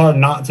almost hard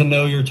not to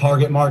know your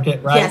target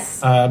market, right?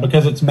 Yes.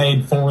 Because it's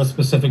made for a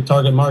specific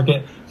target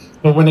market.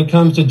 But when it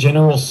comes to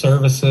general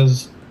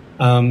services,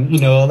 and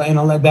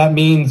that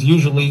means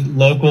usually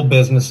local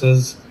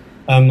businesses,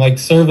 like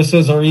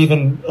services or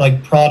even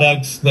like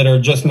products that are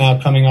just now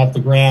coming off the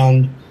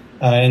ground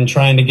and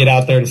trying to get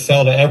out there to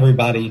sell to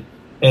everybody.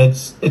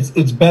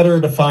 It's better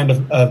to find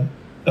a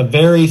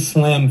very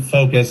slim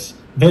focus,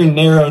 very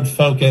narrowed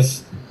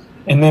focus,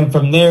 and then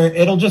from there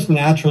it'll just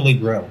naturally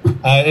grow.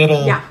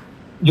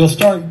 You'll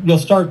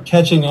start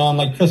catching on,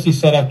 like Christy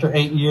said. After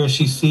 8 years,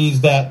 she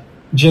sees that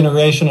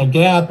generational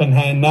gap,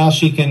 and now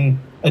she can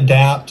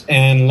adapt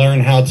and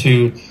learn how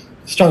to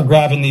start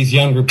grabbing these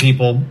younger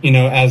people,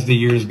 as the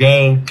years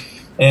go,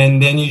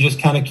 and then you just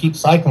kind of keep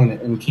cycling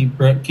it and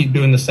keep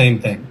doing the same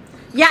thing.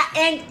 Yeah,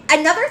 and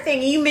another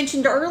thing you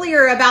mentioned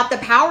earlier about the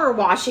power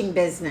washing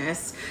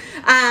business.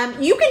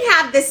 You can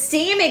have the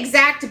same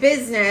exact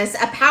business,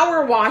 a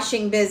power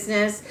washing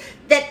business,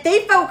 that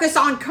they focus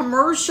on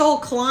commercial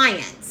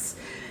clients.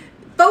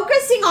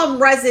 Focusing on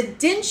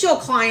residential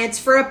clients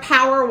for a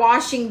power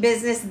washing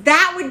business,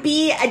 that would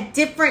be a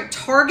different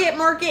target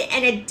market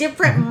and a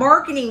different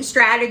marketing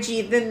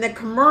strategy than the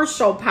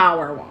commercial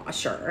power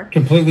washer.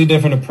 Completely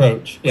different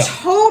approach. Yeah.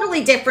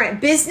 Totally different.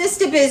 Business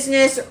to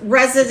business,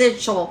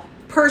 residential,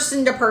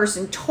 person to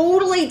person.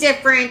 Totally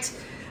different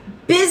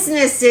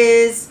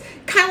businesses.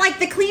 Kind of like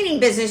the cleaning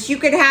business. You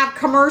could have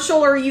commercial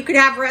or you could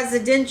have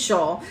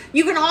residential.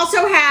 You can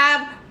also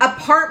have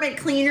apartment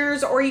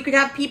cleaners, or you could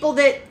have people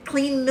that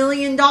clean $1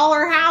 million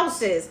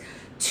houses.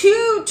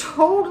 Two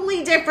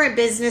totally different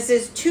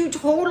businesses, two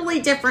totally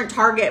different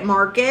target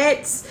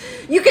markets.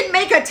 You can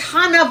make a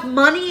ton of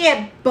money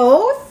at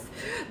both,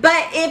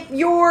 but if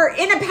you're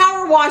in a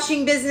power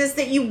washing business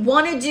that you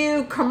want to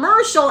do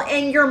commercial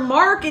and you're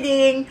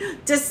marketing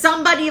to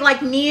somebody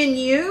like me and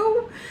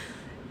you,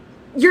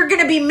 you're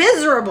going to be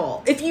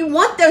miserable. If you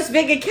want those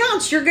big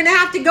accounts, you're going to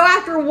have to go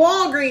after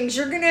Walgreens.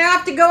 You're going to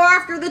have to go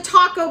after the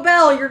Taco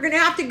Bell. You're going to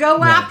have to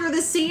go after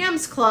the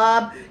Sam's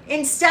Club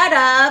instead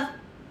of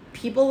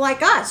people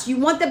like us. You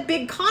want the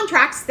big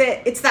contracts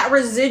that it's that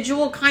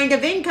residual kind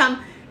of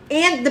income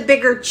and the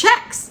bigger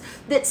checks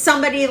that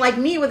somebody like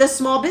me with a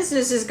small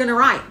business is going to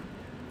write.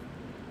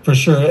 For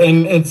sure.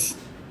 And it's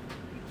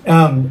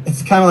kind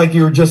of like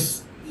you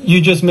just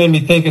made me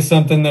think of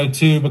something though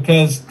too,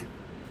 because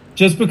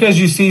just because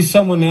you see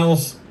someone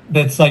else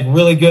that's like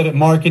really good at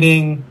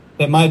marketing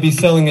that might be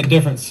selling a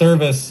different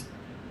service,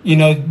 you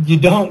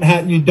don't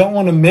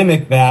want to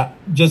mimic that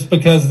just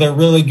because they're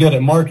really good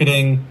at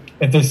marketing.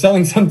 If they're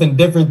selling something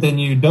different than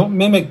you, don't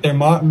mimic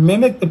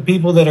mimic the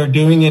people that are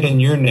doing it in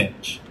your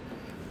niche.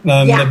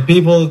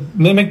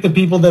 Mimic the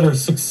people that are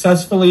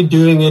successfully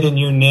doing it in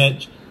your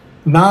niche,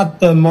 not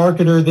the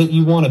marketer that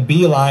you want to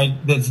be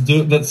like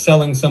that's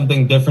selling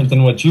something different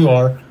than what you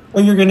are. Or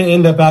you're going to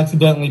end up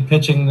accidentally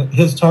pitching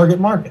his target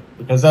market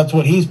because that's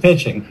what he's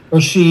pitching, or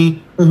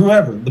she, or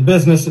whoever, the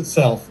business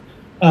itself.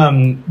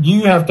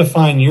 You have to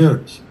find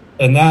yours,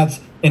 and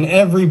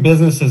every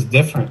business is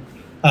different.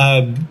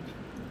 Line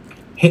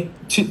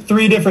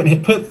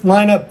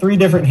up 3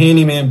 different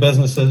handyman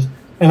businesses,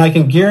 and I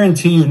can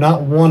guarantee you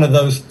not one of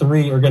those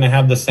 3 are going to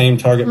have the same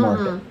target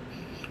market.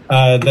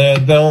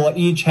 They'll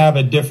each have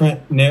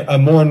a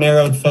more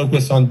narrowed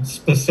focus on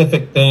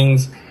specific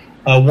things.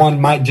 One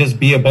might just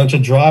be a bunch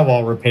of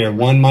drywall repair.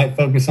 One might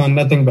focus on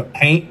nothing but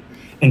paint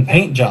and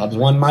paint jobs.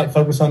 One might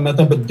focus on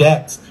nothing but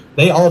decks.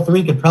 They all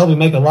 3 could probably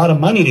make a lot of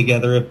money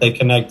together if they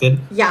connected.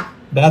 Yeah.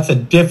 That's a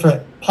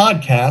different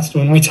podcast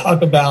when we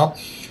talk about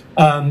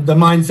the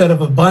mindset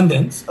of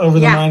abundance over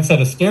the mindset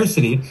of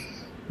scarcity.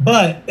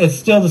 But it's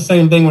still the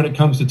same thing when it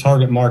comes to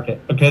target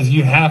market, because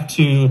you have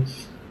to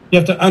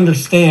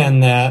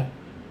understand that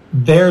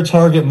their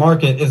target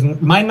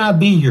market might not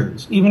be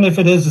yours, even if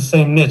it is the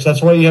same niche.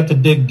 That's why you have to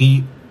dig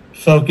deep,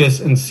 focus,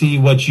 and see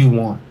what you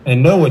want,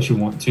 and know what you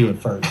want too at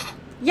first.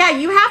 Yeah,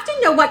 you have to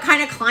know what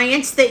kind of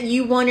clients that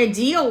you want to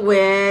deal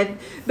with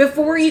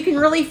before you can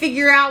really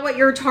figure out what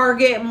your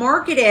target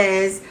market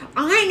is.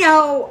 I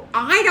know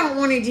I don't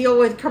want to deal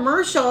with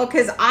commercial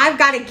because I've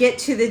got to get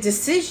to the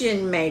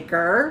decision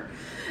maker.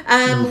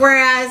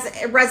 Whereas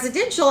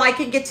residential, I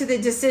can get to the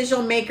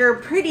decision maker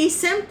pretty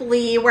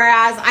simply,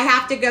 whereas I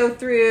have to go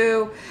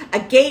through a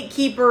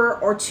gatekeeper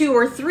or 2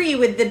 or 3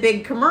 with the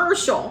big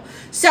commercial.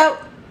 So,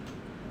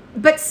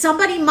 but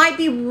somebody might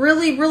be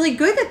really, really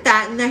good at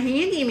that in the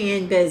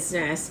handyman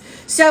business.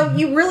 So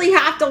you really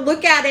have to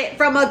look at it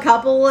from a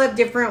couple of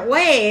different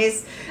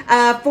ways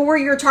for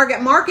your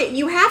target market.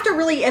 You have to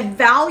really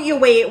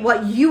evaluate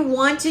what you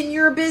want in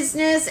your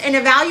business and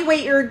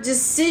evaluate your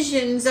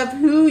decisions of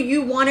who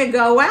you want to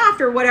go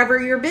after, whatever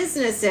your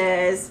business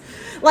is.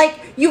 Like,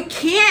 you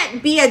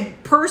can't be a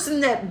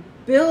person that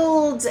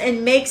builds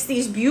and makes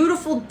these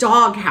beautiful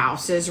dog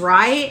houses,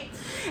 right?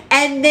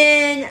 And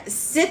then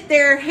sit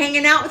there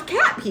hanging out with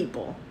cat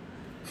people.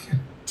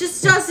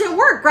 Just doesn't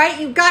work, right?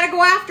 You've got to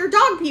go after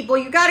dog people.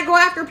 You've got to go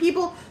after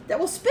people that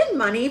will spend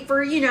money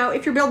for,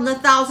 if you're building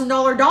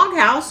 $1,000 dog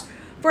house,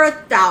 for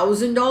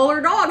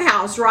 $1,000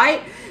 doghouse,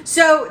 right?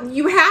 So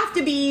you have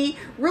to be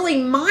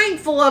really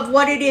mindful of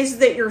what it is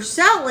that you're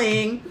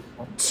selling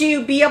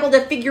to be able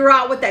to figure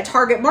out what that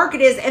target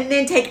market is and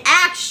then take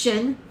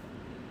action,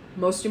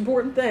 most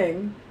important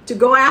thing, to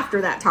go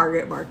after that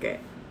target market.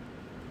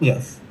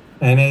 Yes.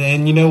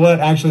 And you know what?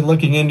 Actually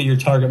looking into your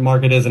target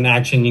market is an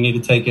action you need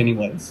to take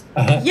anyways.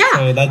 Yeah.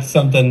 So that's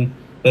something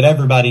that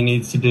everybody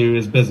needs to do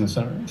as business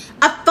owners.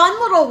 A fun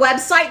little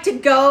website to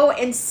go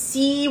and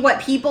see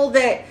what people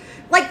that,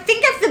 like,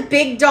 think of the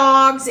big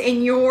dogs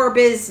in your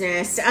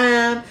business.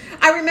 I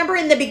remember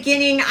in the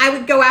beginning, I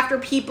would go after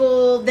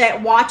people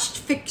that watched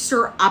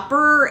Fixer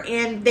Upper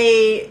and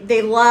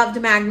they loved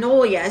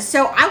Magnolia.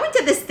 So I went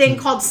to this thing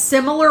called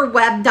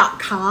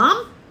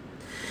SimilarWeb.com.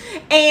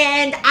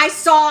 And I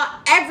saw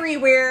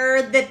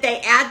everywhere that they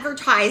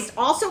advertised.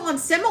 Also on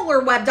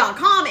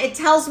SimilarWeb.com, it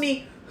tells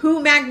me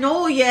who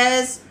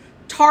Magnolia's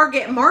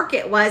target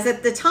market was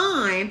at the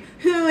time,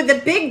 who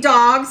the big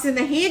dogs in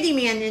the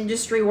handyman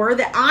industry were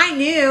that I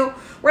knew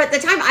were at the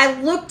time.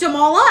 I looked them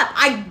all up.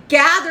 I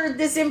gathered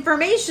this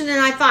information and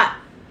I thought,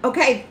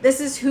 okay, this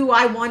is who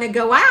I want to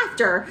go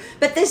after.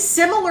 But this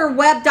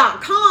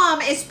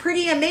SimilarWeb.com is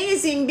pretty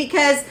amazing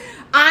because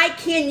I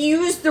can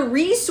use the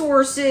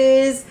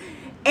resources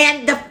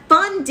and the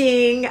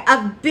funding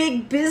of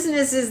big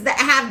businesses that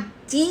have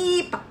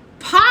deep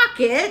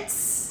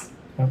pockets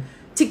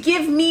to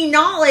give me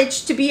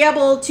knowledge to be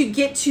able to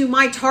get to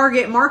my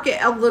target market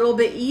a little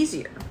bit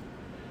easier.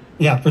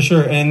 Yeah, for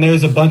sure. And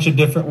there's a bunch of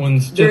different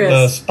ones. There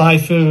is.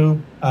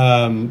 SpyFu,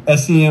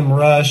 SEM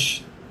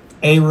Rush,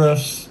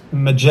 Ahrefs,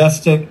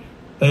 Majestic.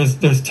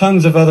 There's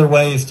tons of other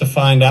ways to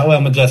find out. Well,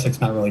 Majestic's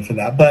not really for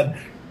that, but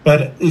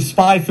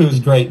SpyFu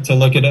is great to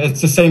look at. It's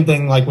the same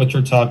thing like what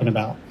you're talking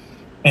about.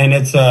 And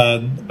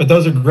but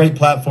those are great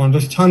platforms.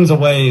 There's tons of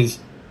ways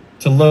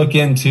to look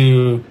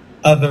into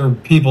other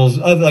people's,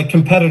 like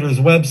competitors'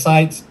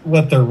 websites,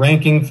 what they're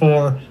ranking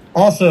for,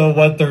 also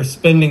what they're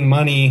spending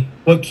money,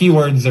 what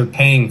keywords they're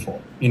paying for,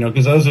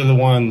 because those are the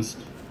ones,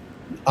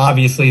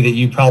 obviously, that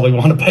you probably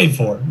want to pay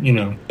for,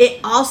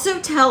 It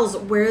also tells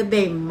where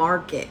they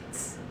market.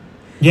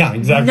 Yeah,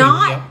 exactly.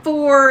 Not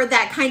for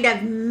that kind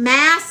of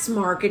mass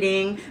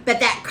marketing,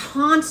 but that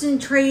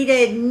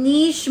concentrated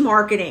niche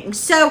marketing.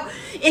 So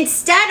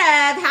instead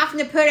of having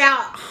to put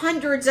out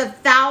hundreds of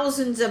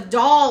thousands of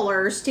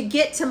dollars to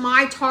get to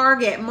my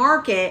target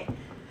market,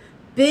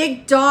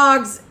 big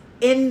dogs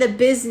in the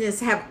business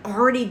have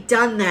already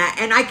done that.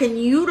 And I can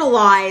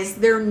utilize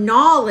their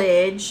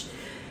knowledge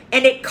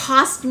and it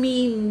cost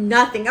me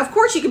nothing. Of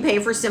course, you can pay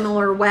for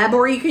SimilarWeb,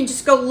 or you can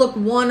just go look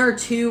 1 or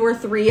 2 or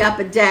 3 up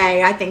a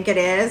day, I think it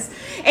is.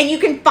 And you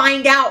can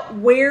find out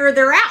where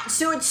they're at.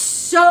 So it's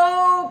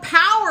so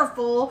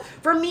powerful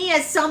for me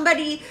as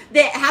somebody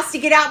that has to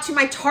get out to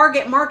my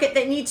target market,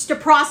 that needs to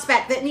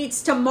prospect, that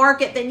needs to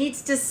market, that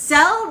needs to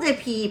sell to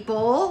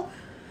people.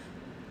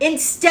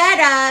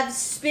 Instead of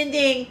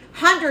spending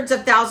hundreds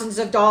of thousands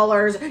of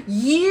dollars,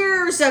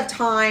 years of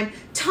time,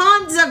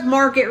 tons of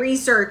market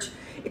research,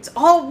 it's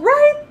all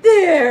right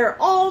there,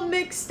 all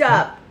mixed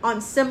up on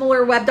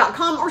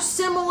SimilarWeb.com or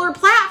similar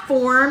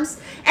platforms,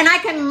 and I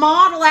can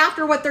model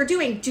after what they're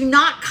doing. Do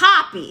not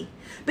copy,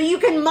 but you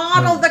can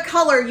model the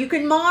color, you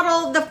can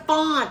model the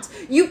font,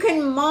 you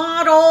can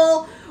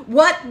model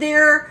what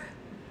that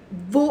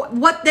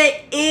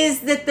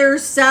they're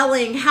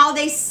selling, how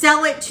they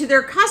sell it to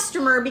their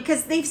customer,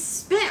 because they've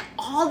spent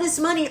all this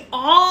money,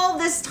 all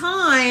this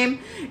time,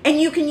 and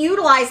you can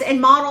utilize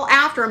and model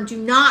after them. Do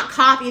not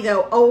copy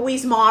though.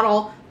 Always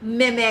model,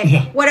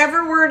 mimic,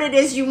 whatever word it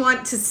is you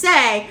want to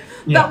say.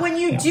 But when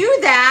you do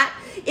that,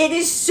 it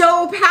is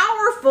so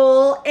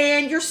powerful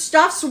and your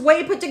stuff's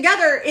way put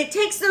together. It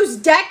takes those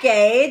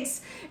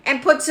decades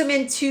and puts them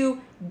into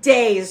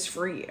days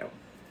for you.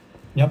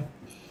 Yep.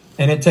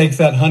 And it takes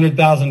that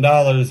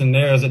 $100,000 and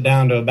narrows it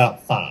down to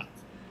about 5.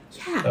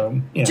 Yeah.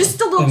 So, just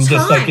a little time.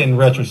 Just like in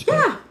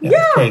retrospect. Yeah.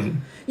 It's crazy.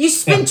 You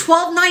spend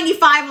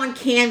 $12.95 on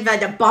Canva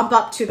to bump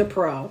up to the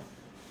pro.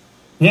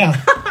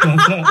 Yeah.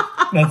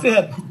 That's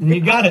it. You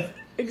got it.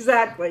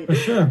 Exactly. For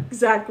sure.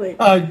 Exactly.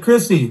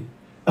 Christy,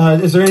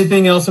 is there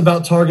anything else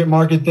about target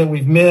market that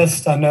we've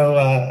missed? I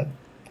know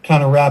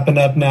kind of wrapping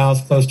up now.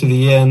 It's close to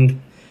the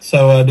end.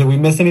 So did we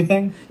miss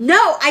anything?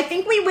 No, I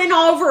think we went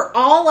over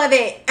all of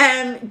it.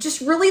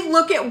 Just really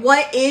look at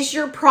what is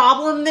your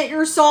problem that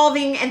you're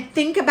solving and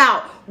think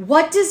about,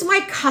 what does my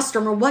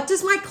customer, what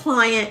does my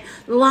client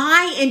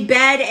lie in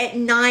bed at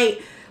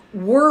night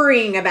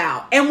worrying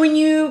about? And when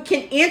you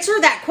can answer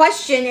that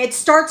question, it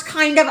starts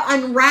kind of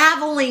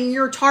unraveling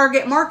your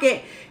target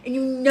market and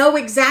you know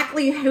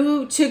exactly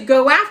who to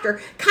go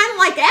after. Kind of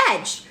like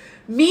Edge.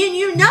 Me and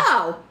you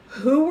know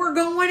who we're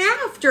going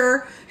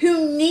after,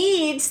 who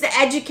needs the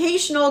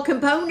educational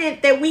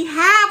component that we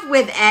have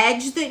with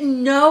Edge that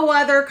no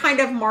other kind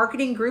of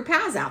marketing group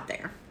has out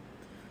there.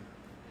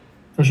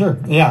 For sure.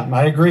 Yeah,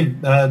 I agree.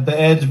 The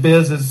Edge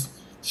biz is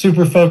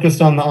super focused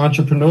on the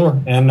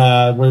entrepreneur, and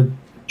we're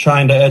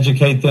trying to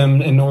educate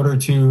them in order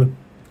to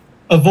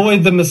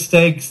avoid the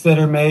mistakes that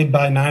are made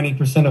by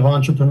 90% of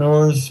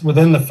entrepreneurs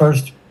within the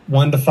first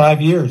 1 to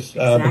 5 years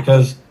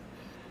because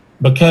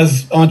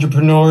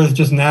entrepreneurs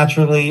just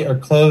naturally are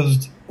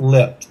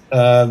closed-lipped.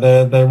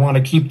 They want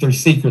to keep their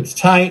secrets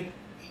tight.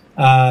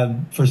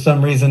 For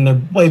some reason,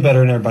 they're way better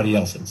than everybody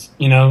else's,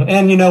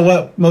 And you know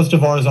what? Most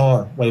of ours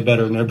are way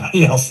better than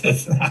everybody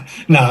else's.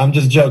 No, I'm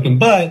just joking.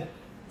 But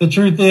the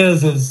truth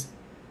is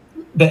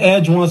the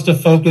Edge wants to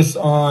focus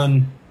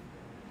on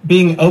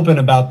being open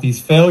about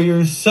these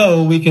failures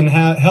so we can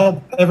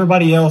help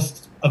everybody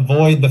else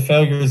avoid the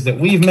failures that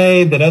we've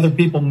made, that other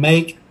people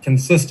make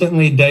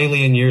consistently,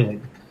 daily, and yearly.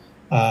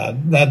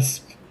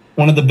 That's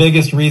one of the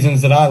biggest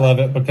reasons that I love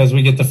it, because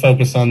we get to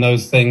focus on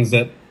those things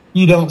that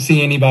you don't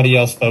see anybody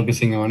else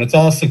focusing on. It's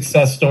all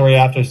success story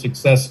after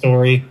success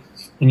story.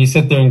 And you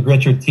sit there and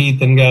grit your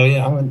teeth and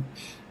go,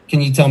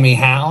 can you tell me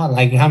how?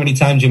 Like, how many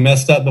times you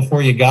messed up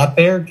before you got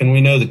there? Can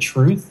we know the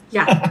truth?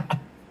 Yeah.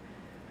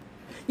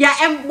 Yeah,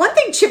 and one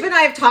thing Chip and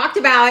I have talked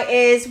about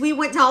is we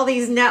went to all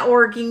these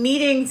networking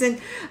meetings,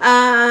 and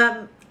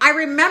I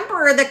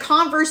remember the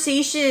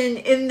conversation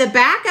in the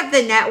back of the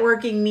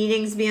networking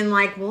meetings being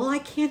like, well, I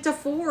can't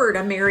afford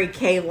a Mary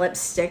Kay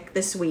lipstick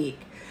this week.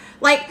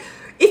 Like,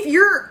 if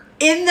you're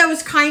in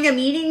those kind of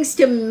meetings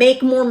to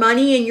make more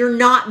money and you're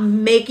not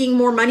making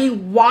more money,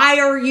 why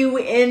are you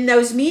in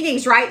those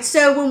meetings, right?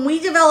 So when we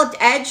developed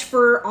Edge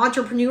for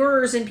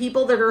entrepreneurs and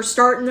people that are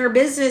starting their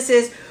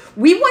businesses,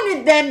 we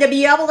wanted them to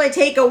be able to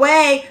take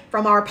away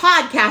from our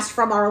podcast,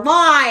 from our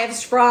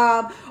lives,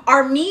 from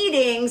our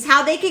meetings,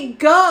 how they could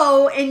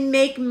go and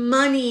make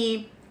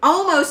money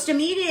almost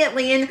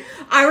immediately. And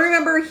I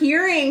remember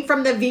hearing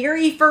from the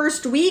very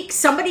first week,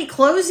 somebody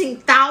closing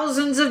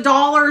thousands of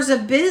dollars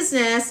of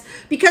business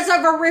because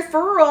of a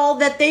referral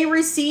that they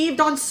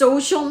received on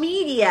social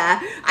media.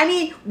 I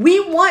mean, we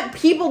want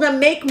people to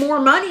make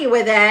more money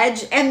with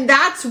Edge, and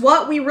that's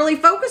what we really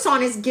focus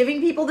on, is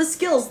giving people the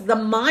skills, the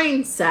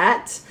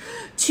mindset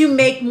to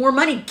make more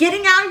money,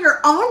 getting out of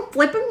your own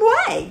flipping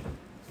way.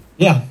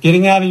 Yeah,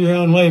 getting out of your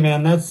own way,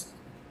 man.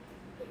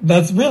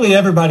 That's really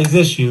everybody's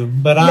issue,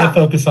 but I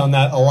focus on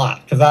that a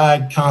lot because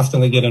I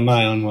constantly get in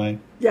my own way.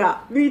 Yeah,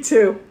 me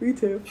too.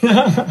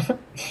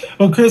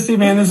 Well, Christy,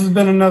 man, this has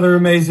been another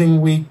amazing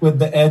week with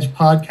the Edge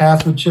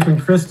podcast with Chip and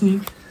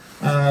Christy.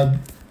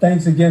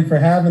 Thanks again for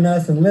having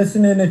us and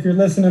listening. If you're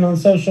listening on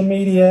social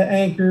media,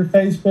 Anchor,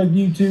 Facebook,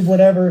 YouTube,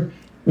 whatever,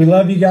 we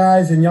love you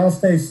guys, and y'all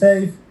stay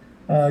safe.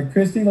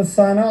 Christy, let's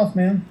sign off,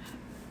 man.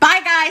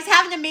 Bye, guys.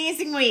 Have an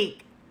amazing week.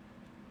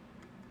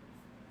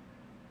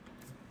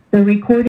 The recording